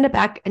we got to send it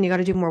back and you got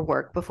to do more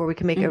work before we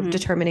can make a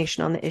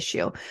determination on the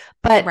issue.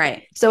 But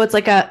so it's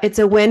like it's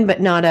a win, but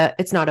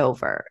it's not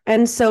over.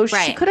 And so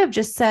she could have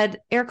just said,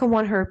 Erica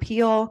won her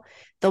appeal.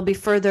 There'll be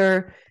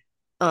further,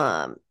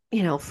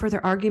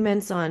 further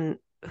arguments on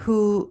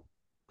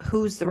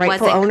who's the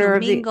rightful owner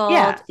of the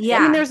I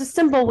mean, there's a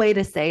simple way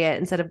to say it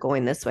instead of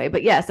going this way.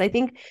 But yes, I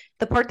think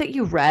the part that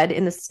you read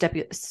in the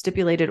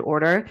stipulated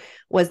order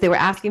was they were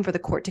asking for the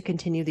court to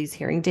continue these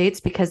hearing dates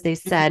because they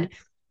said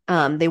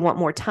they want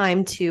more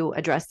time to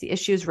address the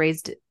issues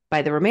raised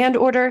by the remand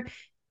order,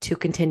 to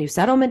continue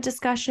settlement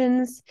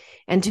discussions,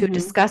 and to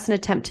discuss an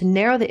attempt to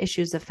narrow the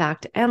issues of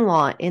fact and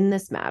law in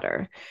this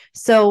matter.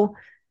 So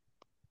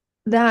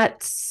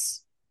that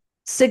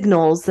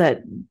signals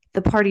that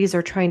the parties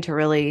are trying to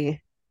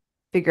really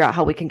figure out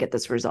how we can get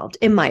this resolved,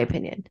 in my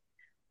opinion.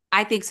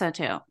 I think so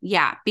too.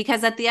 Yeah.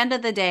 Because at the end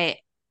of the day,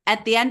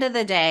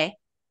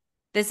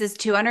 this is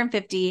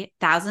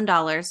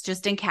 $250,000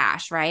 just in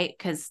cash, right?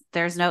 Because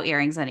there's no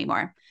earrings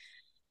anymore.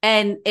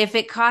 And if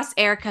it costs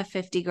Erica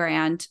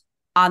 $50,000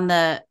 on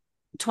the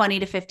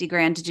 $20,000 to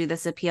 $50,000 to do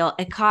this appeal,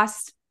 it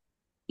costs,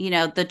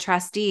 the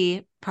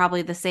trustee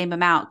probably the same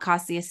amount,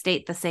 costs the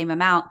estate the same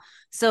amount.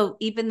 So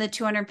even the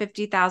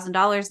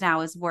 $250,000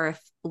 now is worth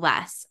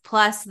less.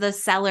 Plus the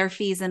seller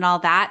fees and all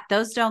that,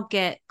 those don't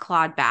get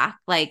clawed back.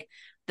 Like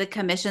the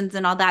commissions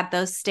and all that,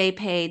 those stay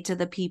paid to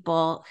the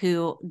people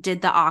who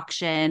did the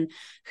auction,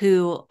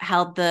 who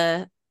held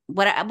the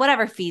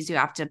whatever fees you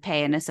have to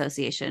pay in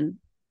association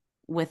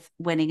with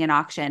winning an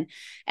auction.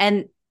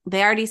 And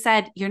they already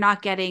said you're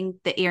not getting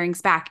the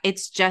earrings back.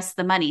 It's just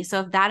the money.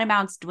 So if that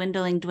amount's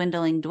dwindling,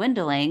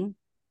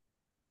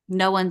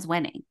 no one's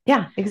winning.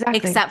 Yeah, exactly.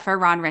 Except for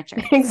Ron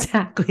Richards.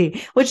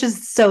 Exactly. Which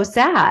is so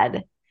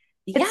sad.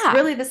 It's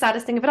really the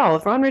saddest thing of it all.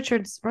 If Ron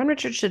Richards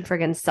should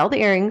friggin' sell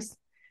the earrings,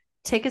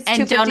 take his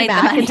 $250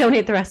 back and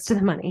donate the rest of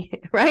the money.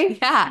 Right?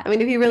 Yeah. I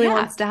mean, if he really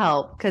wants to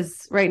help,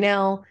 because right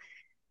now,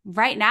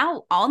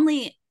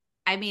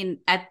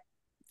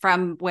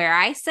 from where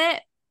I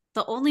sit,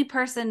 the only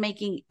person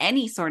making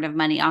any sort of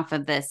money off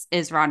of this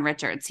is Ron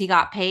Richards. He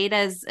got paid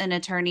as an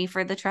attorney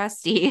for the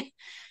trustee.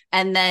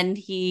 And then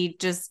he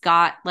just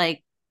got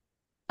like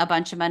a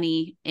bunch of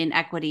money in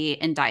equity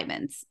and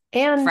diamonds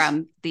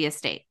from the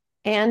estate.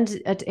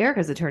 And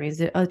Erica's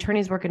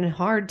attorneys working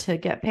hard to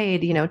get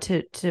paid,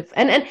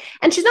 and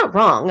she's not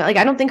wrong. Like,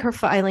 I don't think her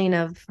filing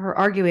of her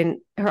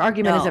argument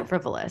isn't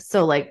frivolous.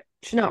 So like,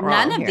 she's not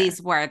wrong. None of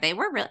these were. They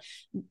were really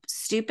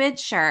stupid,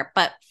 sure,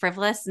 but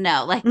frivolous,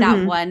 no. Like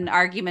that one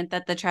argument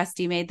that the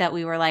trustee made that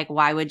we were like,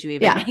 why would you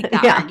even make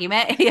that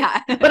argument?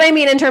 Yeah. But I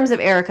mean, in terms of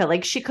Erica,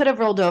 like she could have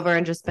rolled over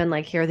and just been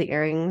like, here are the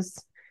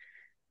earrings.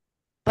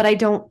 But I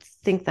don't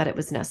think that it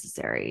was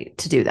necessary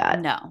to do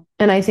that. No.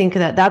 And I think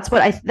that's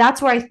where I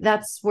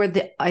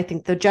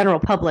think the general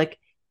public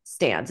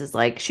stands, is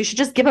like, she should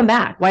just give them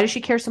back. Why does she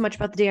care so much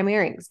about the damn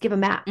earrings? Give them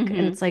back. And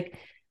it's like,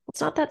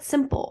 it's not that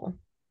simple.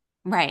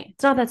 Right.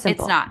 It's not that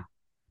simple. It's not.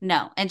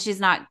 No. And she's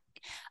not.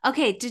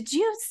 Okay. Did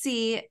you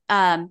see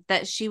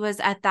that she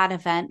was at that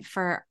event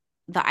for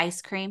the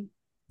ice cream?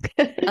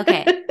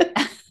 Okay.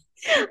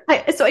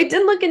 So I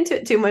didn't look into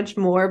it too much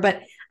more,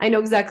 but I know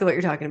exactly what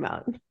you're talking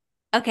about.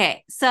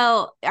 Okay.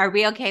 So are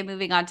we okay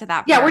moving on to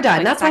that? Yeah, we're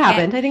done. That's what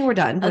happened. I think we're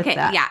done. Okay.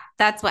 That. Yeah,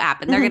 that's what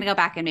happened. They're going to go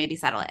back and maybe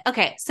settle it.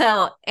 Okay.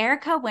 So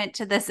Erica went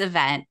to this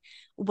event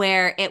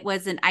where it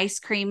was an ice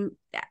cream.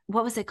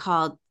 What was it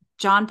called?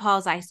 John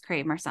Paul's ice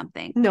cream or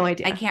something. No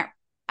idea.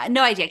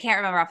 No idea. I can't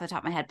remember off the top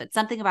of my head, but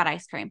something about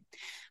ice cream.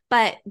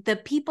 But the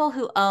people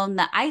who own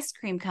the ice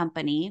cream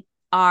company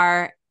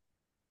are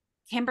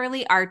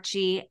Kimberly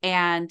Archie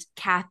and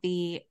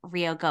Kathy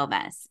Rio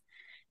Gomez.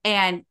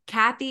 And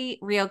Kathy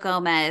Rio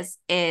Gomez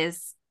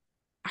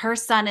her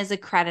son is a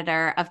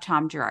creditor of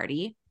Tom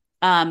Girardi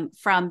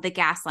from the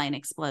gas line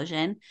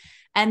explosion.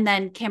 And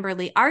then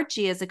Kimberly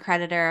Archie is a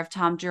creditor of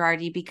Tom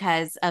Girardi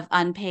because of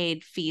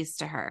unpaid fees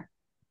to her.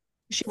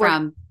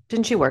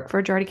 Didn't she work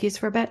for Girardi Keys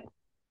for a bit?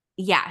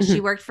 Yeah, she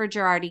worked for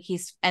Girardi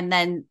Keys. And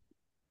then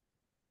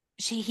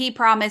he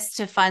promised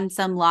to fund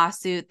some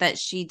lawsuit that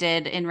she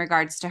did in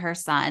regards to her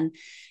son.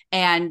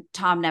 And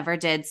Tom never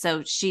did.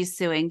 So she's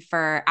suing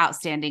for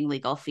outstanding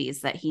legal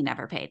fees that he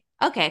never paid.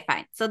 Okay,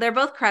 fine. So they're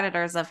both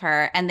creditors of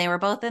her, and they were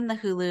both in the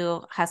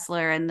Hulu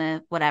Hustler and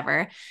the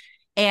whatever.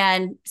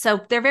 And so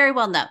they're very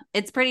well known.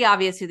 It's pretty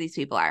obvious who these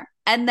people are.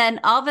 And then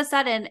all of a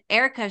sudden,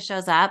 Erica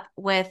shows up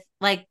with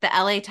like the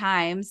LA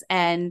Times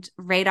and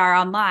Radar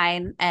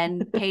Online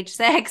and Page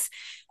Six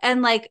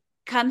and like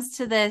comes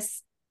to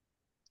this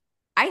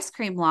ice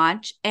cream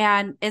launch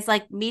and is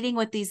like meeting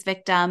with these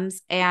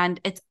victims, and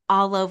it's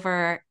all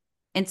over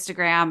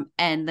Instagram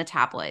and the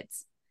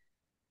tabloids.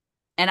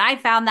 And I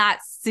found that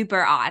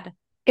super odd.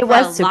 It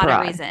was for a lot super of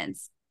odd.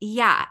 reasons.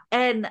 Yeah.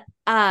 And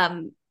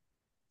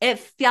it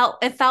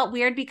felt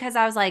weird because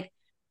I was like,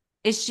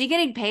 is she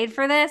getting paid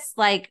for this?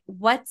 Like,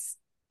 what's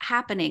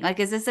happening? Like,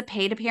 is this a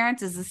paid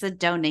appearance? Is this a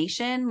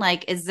donation?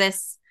 Like, is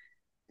this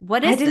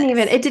what is I didn't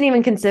this?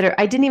 even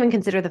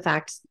consider the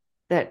fact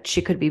that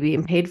she could be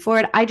being paid for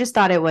it. I just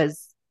thought it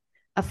was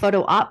a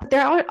photo op.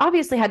 There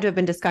obviously had to have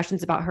been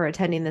discussions about her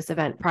attending this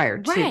event prior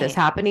to this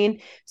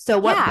happening. So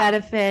what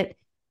benefit,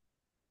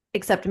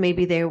 except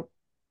maybe they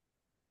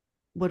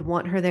would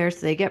want her there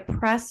so they get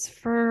press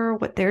for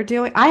what they're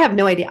doing? I have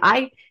no idea.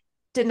 I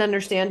didn't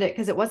understand it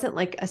because it wasn't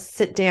like a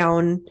sit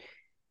down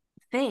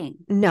thing.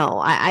 No,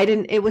 I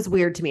didn't. It was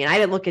weird to me, and I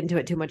didn't look into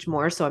it too much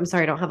more. So I'm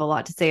sorry, I don't have a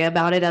lot to say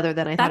about it other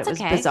than I thought it was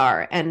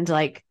bizarre and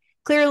like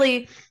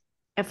clearly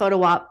a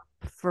photo op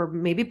for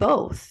maybe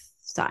both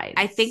sides.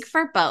 I think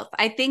for both.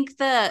 I think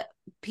the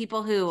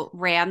people who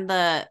ran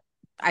the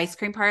ice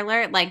cream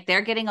parlor, like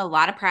they're getting a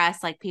lot of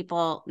press. Like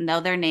people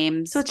know their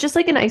names. So it's just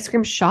like an ice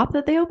cream shop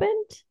that they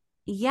opened?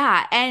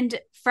 Yeah. And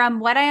from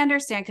what I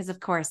understand, because of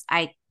course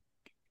I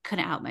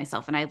couldn't help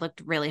myself and I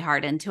looked really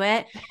hard into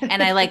it.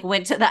 And I like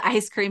went to the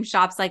ice cream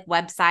shop's like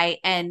website,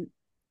 and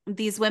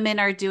these women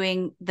are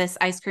doing this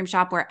ice cream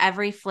shop where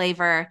every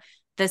flavor,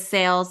 the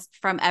sales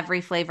from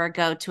every flavor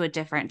go to a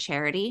different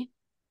charity.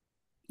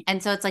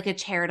 And so it's like a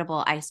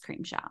charitable ice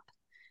cream shop.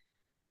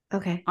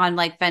 Okay. On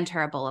like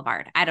Ventura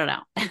Boulevard. I don't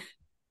know.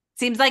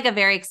 Seems like a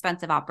very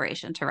expensive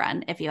operation to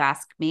run, if you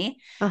ask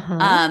me.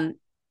 And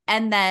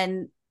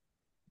then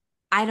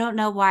I don't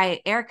know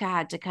why Erica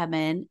had to come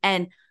in.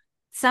 And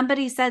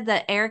somebody said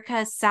that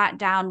Erica sat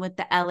down with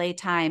the LA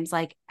Times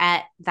like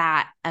at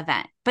that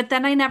event. But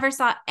then I never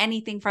saw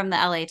anything from the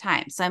LA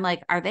Times. So I'm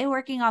like, are they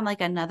working on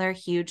like another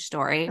huge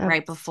story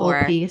right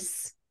before? Full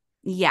piece?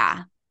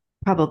 Yeah.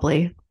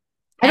 Probably.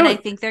 And I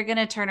think they're going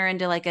to turn her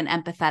into like an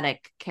empathetic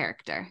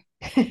character.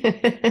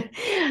 I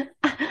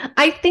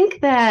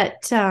think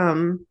that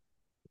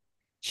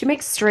she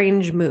makes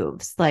strange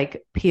moves,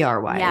 like PR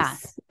wise. Yeah.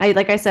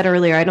 Like I said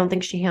earlier, I don't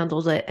think she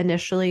handled it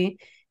initially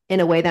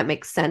in a way that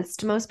makes sense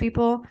to most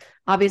people.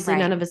 Obviously,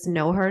 none of us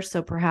know her,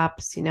 so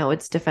perhaps,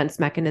 it's defense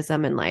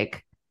mechanism and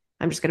like,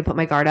 I'm just going to put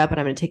my guard up and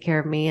I'm going to take care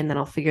of me and then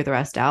I'll figure the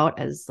rest out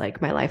as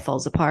like my life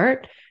falls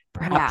apart.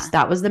 Perhaps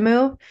that was the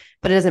move,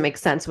 but it doesn't make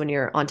sense when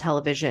you're on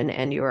television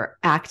and you're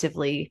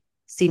actively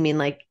seeming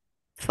like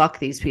fuck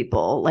these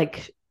people.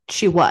 Like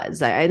she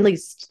was, at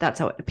least that's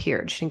how it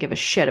appeared. She didn't give a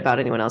shit about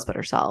anyone else but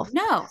herself.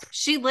 No,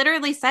 she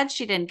literally said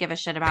she didn't give a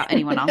shit about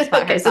anyone else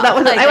but herself. So that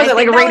wasn't, I wasn't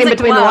like reading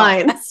between the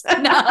lines.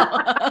 No.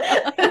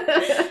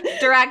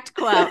 Direct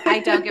quote.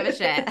 I don't give a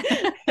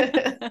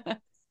shit.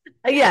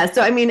 Yeah.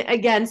 So, I mean,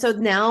 again, so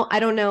now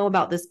I don't know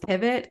about this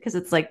pivot because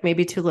it's like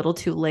maybe too little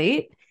too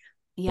late.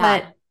 Yeah.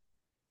 But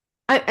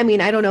I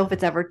mean, I don't know if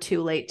it's ever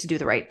too late to do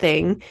the right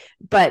thing,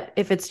 but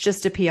if it's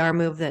just a PR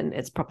move, then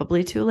it's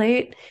probably too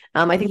late.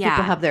 I think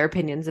people have their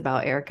opinions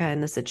about Erica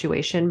and the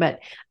situation,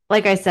 but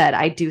like I said,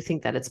 I do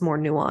think that it's more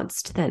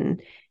nuanced than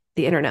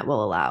the internet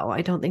will allow.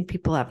 I don't think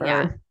people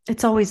ever,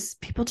 it's always,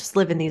 people just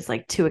live in these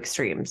like two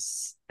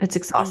extremes. It's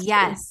exhausting.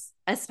 Yes.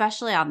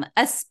 Especially on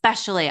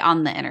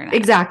the internet.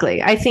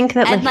 Exactly. I think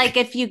that and like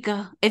if you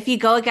go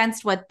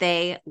against what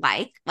they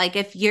like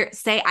if you're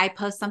say I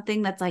post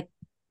something that's like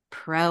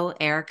pro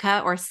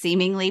Erica or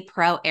seemingly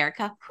pro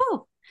Erica,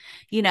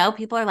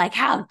 people are like,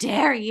 how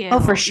dare you? Oh,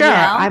 for sure.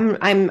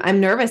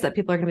 I'm nervous that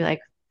people are gonna be like,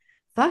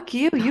 fuck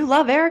you, you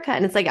love Erica.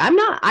 And it's like,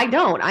 I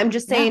don't. I'm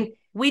just saying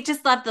we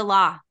just love the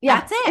law. Yeah,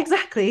 that's it.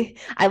 Exactly.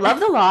 I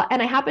love the law.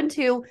 And I happen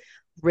to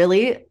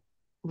really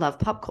love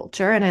pop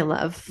culture and I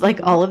love like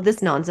all of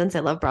this nonsense.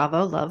 I love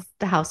Bravo, love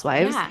the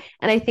Housewives. Yeah.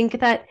 And I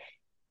think that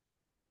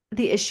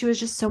the issue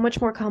is just so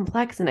much more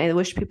complex. And I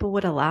wish people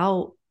would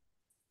allow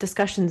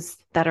discussions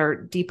that are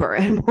deeper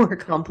and more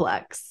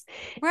complex.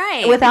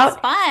 Right. Without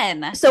it's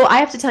fun. So I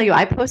have to tell you,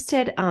 I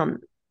posted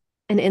an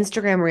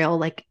Instagram reel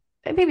like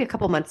maybe a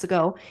couple months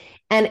ago,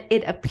 and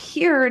it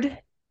appeared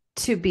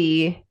to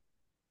be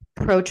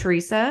pro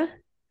Teresa,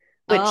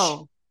 which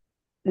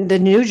the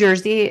New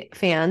Jersey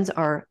fans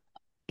are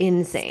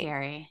insane.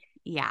 Scary.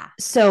 Yeah.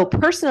 So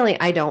personally,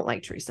 I don't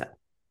like Teresa.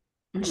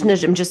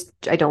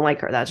 Mm-hmm. I don't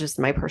like her. That's just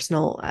my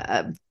personal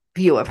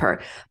view of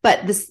her.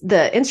 But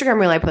the Instagram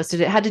reel I posted,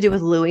 it had to do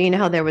with Louis and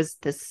how there was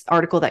this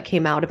article that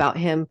came out about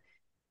him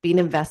being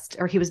I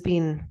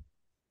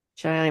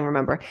don't even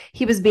remember.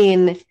 He was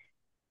being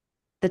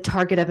the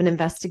target of an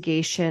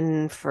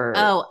investigation for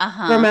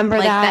remember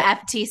like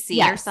that the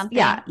FTC or something.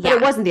 Yeah. But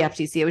it wasn't the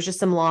FTC. It was just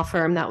some law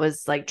firm that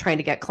was like trying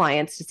to get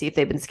clients to see if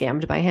they've been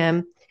scammed by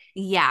him.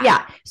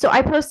 Yeah. So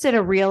I posted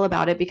a reel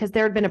about it because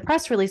there had been a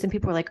press release and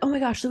people were like, oh my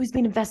gosh, Louis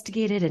being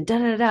investigated and da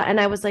da da. And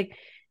I was like,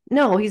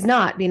 no, he's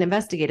not being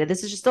investigated.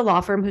 This is just a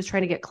law firm who's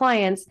trying to get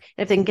clients.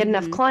 And if they can get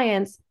enough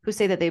clients who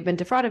say that they've been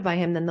defrauded by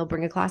him, then they'll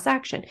bring a class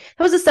action.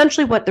 That was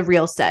essentially what the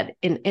reel said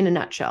in a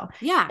nutshell.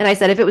 Yeah. And I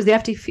said, if it was the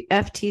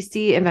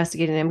FTC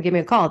investigating him, give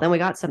me a call. Then we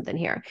got something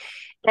here.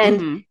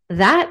 And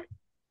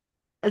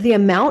the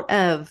amount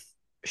of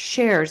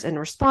shares and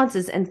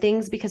responses and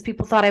things because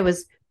people thought I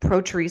was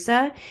pro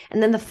Teresa.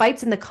 And then the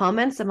fights in the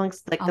comments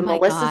amongst like the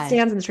Melissa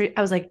stands in the street.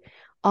 I was like,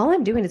 all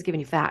I'm doing is giving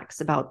you facts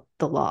about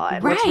the law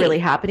and what's really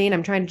happening.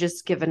 I'm trying to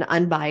just give an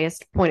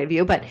unbiased point of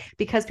view. But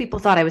because people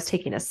thought I was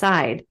taking a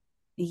side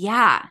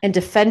and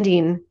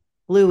defending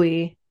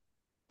Louis,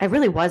 I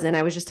really wasn't.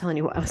 I was just telling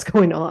you what was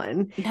going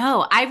on.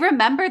 No, I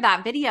remember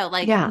that video.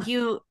 Like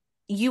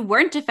you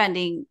weren't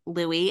defending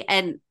Louis.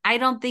 And I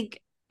don't think,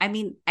 I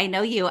mean, I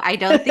know you. I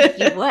don't think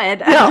you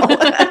would. No.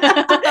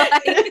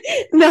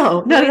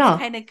 No, not at all.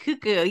 Kind of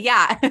cuckoo.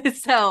 Yeah.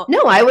 So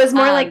no, I was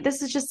more like,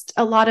 this is just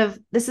a lot of,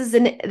 this is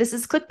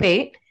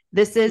clickbait.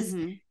 This is,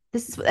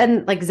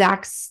 and like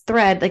Zach's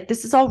thread, like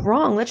this is all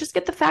wrong. Let's just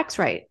get the facts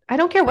right. I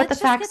don't care what the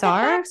facts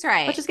are. Let's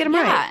just get them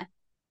right.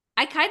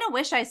 I kind of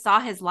wish I saw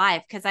his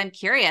live because I'm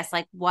curious,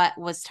 like what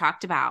was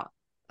talked about.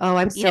 Oh,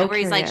 I'm so where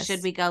he's like,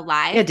 should we go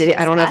live? Yeah, did he?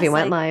 I don't know if he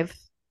went live.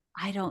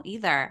 I don't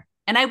either.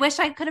 And I wish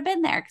I could have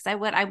been there because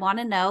I want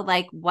to know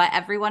like what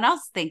everyone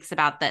else thinks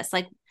about this.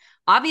 Like,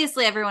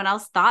 obviously everyone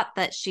else thought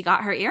that she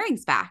got her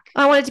earrings back.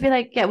 I wanted to be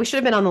like, yeah, we should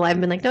have been on the live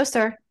and been like, no,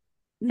 sir.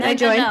 Can I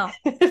join? No.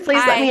 Please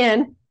let me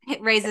in.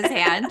 Raise his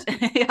hand.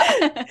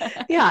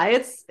 Yeah,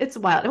 it's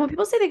wild. And when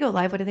people say they go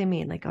live, what do they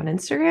mean? Like on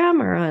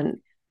Instagram or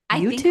on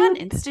YouTube? I think on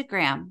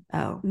Instagram.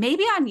 Oh.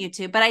 Maybe on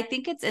YouTube, but I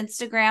think it's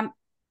Instagram.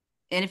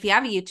 And if you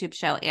have a YouTube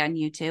show and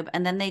YouTube,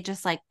 and then they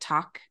just like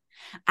talk.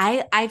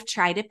 I've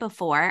tried it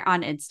before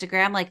on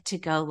Instagram, like to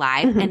go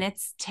live, and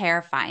it's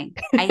terrifying.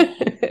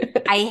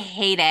 I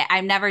hate it.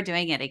 I'm never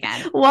doing it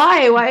again.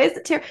 Why? Why is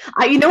it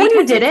terrifying? You know, when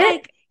you did it,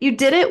 like, you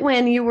did it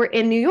when you were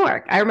in New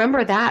York. I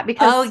remember that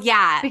because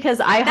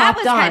I hopped on. That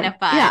was kind of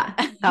fun. Yeah,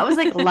 that was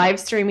like live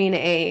streaming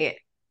a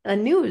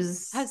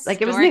news,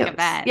 like it was news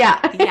event. Yeah.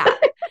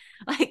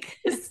 Like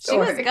she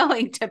was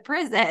going to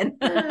prison.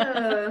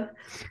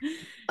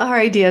 Our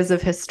ideas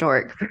of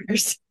historic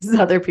versus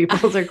other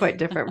people's are quite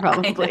different,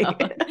 probably.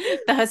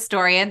 The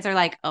historians are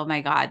like, oh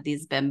my God,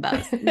 these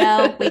bimbos.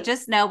 No, we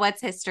just know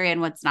what's history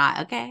and what's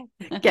not. Okay.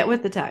 Get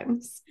with the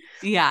times.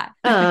 Yeah.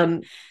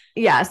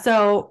 Yeah.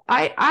 So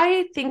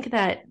I think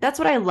that's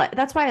what I like.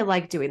 That's why I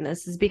like doing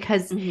this is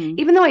because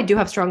even though I do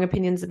have strong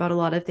opinions about a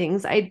lot of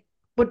things, I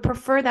would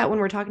prefer that when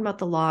we're talking about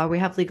the law, we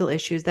have legal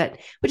issues that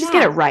we just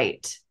get it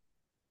right.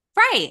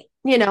 Right.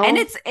 You know, and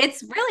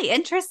it's really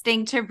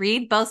interesting to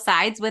read both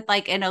sides with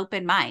like an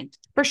open mind.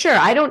 For sure.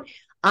 I don't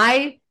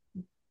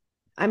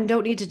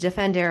need to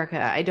defend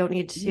Erica. I don't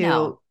need to.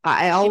 No.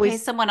 I always pay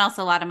someone else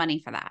a lot of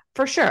money for that.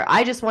 For sure.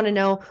 I just want to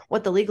know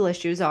what the legal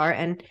issues are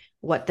and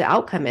what the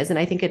outcome is. And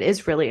I think it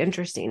is really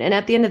interesting. And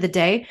at the end of the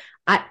day,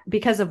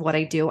 because of what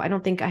I do, I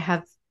don't think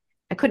I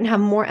couldn't have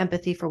more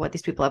empathy for what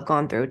these people have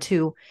gone through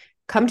to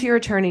come to your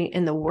attorney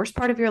in the worst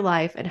part of your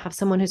life and have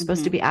someone who's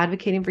supposed to be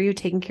advocating for you,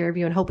 taking care of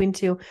you, and hoping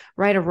to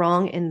right a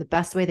wrong in the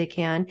best way they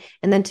can.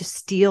 And then to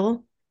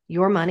steal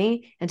your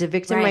money and to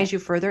victimize you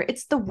further.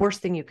 It's the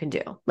worst thing you can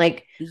do.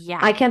 Like,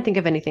 I can't think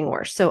of anything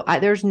worse. So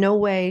there's no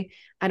way.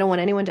 I don't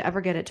want anyone to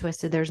ever get it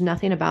twisted. There's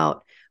nothing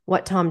about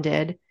what Tom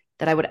did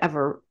that I would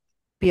ever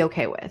be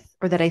okay with,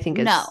 or that I think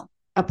is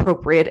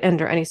appropriate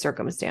under any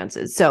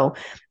circumstances. So,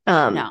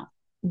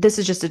 this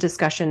is just a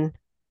discussion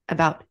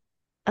about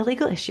a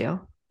legal issue.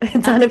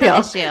 It's on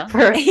appeal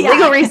for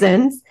legal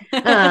reasons.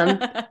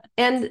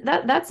 And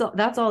that's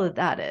all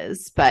that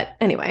is. But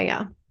anyway,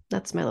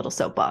 that's my little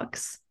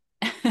soapbox.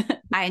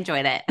 I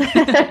enjoyed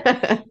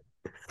it.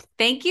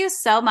 Thank you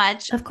so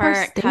much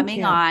for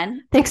coming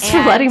on. Thanks for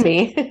letting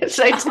me.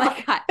 Should I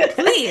my God,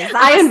 please.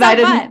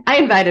 I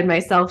invited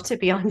myself to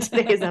be on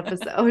today's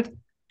episode.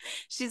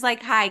 She's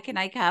like, hi, can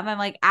I come? I'm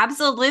like,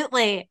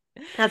 absolutely.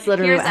 That's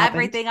literally what happened.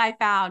 Everything I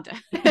found.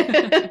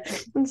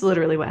 That's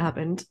literally what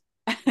happened.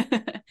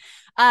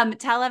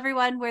 Tell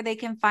everyone where they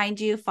can find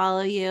you,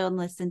 follow you, and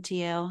listen to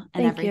you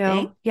and everything.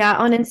 You. Yeah,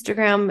 on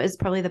Instagram is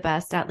probably the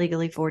best at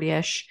Legally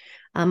 40ish.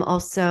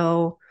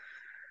 Also,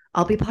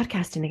 I'll be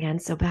podcasting again.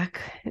 So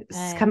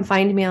come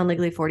find me on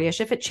Legally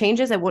 40ish. If it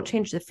changes, I won't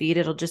change the feed.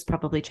 It'll just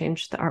probably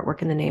change the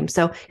artwork and the name.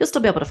 So you'll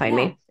still be able to find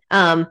me.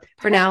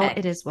 For now,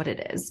 it is what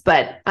it is.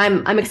 But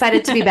I'm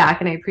excited to be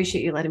back, and I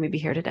appreciate you letting me be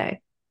here today.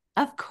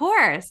 Of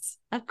course.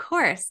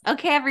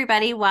 Okay,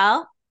 everybody.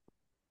 Well,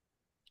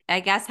 I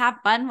guess have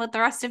fun with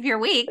the rest of your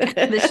week.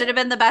 This should have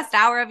been the best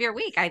hour of your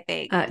week, I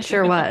think. It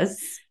sure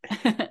was.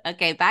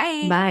 Okay,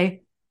 bye.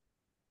 Bye.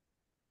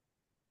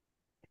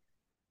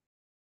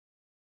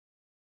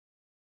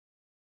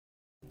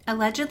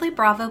 Allegedly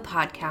Bravo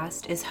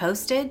podcast is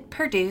hosted,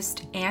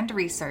 produced, and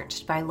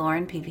researched by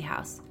Lauren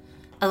Peavyhouse.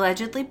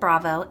 Allegedly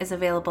Bravo is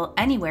available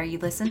anywhere you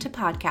listen to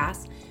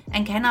podcasts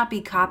and cannot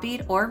be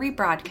copied or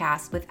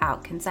rebroadcast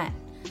without consent.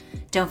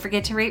 Don't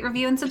forget to rate,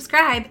 review, and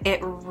subscribe. It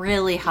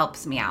really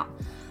helps me out.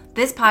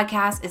 This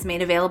podcast is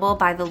made available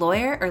by the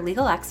lawyer or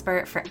legal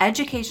expert for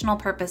educational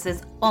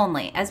purposes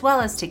only, as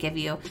well as to give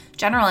you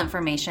general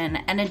information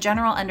and a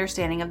general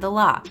understanding of the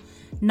law,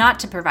 not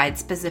to provide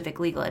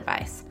specific legal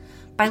advice.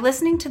 By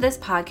listening to this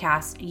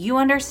podcast, you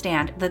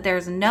understand that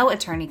there's no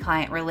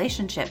attorney-client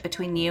relationship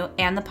between you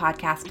and the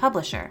podcast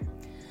publisher.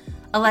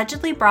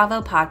 Allegedly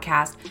Bravo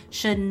podcast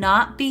should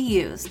not be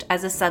used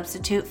as a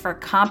substitute for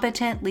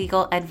competent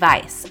legal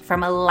advice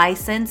from a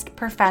licensed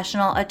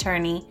professional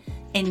attorney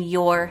in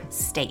your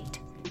state.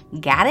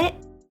 Got it?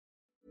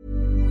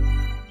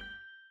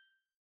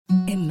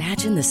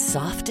 Imagine the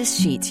softest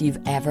sheets you've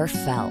ever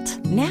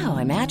felt. Now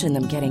imagine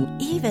them getting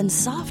even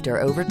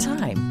softer over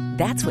time.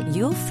 That's what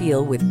you'll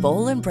feel with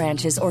Boll &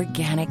 Branch's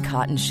organic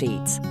cotton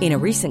sheets. In a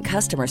recent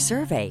customer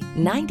survey,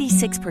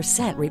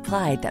 96%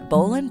 replied that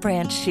Boll &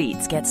 Branch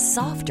sheets get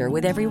softer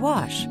with every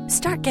wash.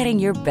 Start getting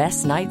your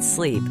best night's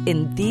sleep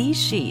in these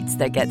sheets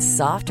that get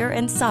softer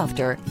and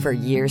softer for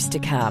years to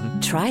come.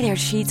 Try their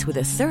sheets with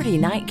a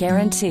 30-night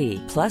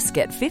guarantee. Plus,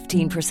 get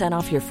 15%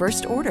 off your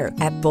first order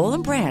at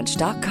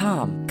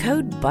bollandbranch.com.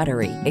 Code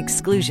BUTTERY.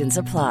 Exclusions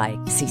apply.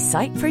 See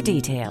site for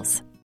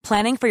details.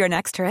 Planning for your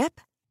next trip?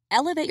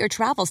 Elevate your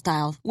travel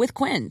style with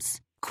Quince.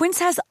 Quince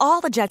has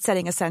all the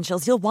jet-setting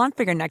essentials you'll want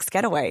for your next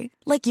getaway,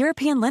 like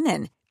European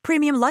linen,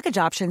 premium luggage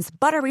options,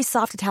 buttery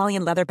soft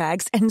Italian leather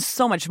bags, and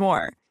so much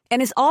more.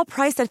 And is all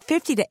priced at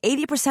 50 to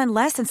 80%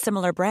 less than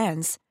similar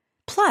brands.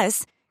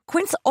 Plus,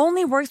 Quince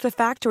only works with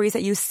factories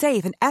that use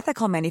safe and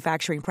ethical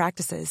manufacturing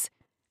practices.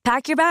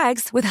 Pack your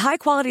bags with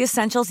high-quality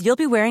essentials you'll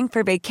be wearing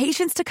for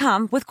vacations to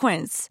come with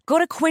Quince. Go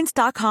to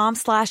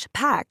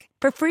quince.com/pack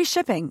for free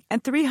shipping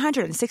and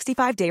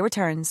 365-day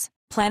returns.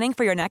 Planning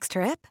for your next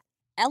trip?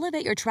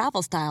 Elevate your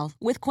travel style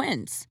with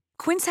Quince.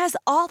 Quince has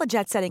all the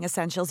jet-setting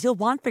essentials you'll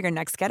want for your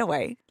next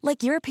getaway,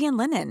 like European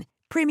linen,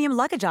 premium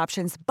luggage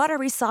options,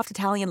 buttery soft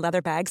Italian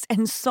leather bags,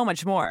 and so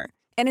much more.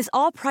 And is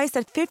all priced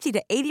at 50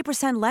 to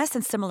 80% less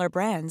than similar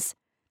brands.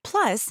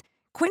 Plus,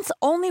 Quince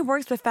only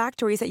works with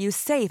factories that use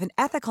safe and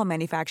ethical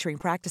manufacturing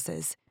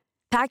practices.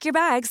 Pack your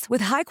bags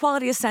with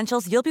high-quality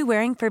essentials you'll be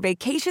wearing for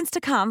vacations to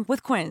come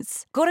with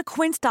Quince. Go to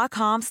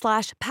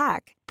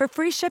quince.com/pack for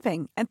free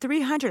shipping and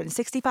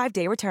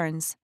 365-day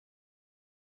returns.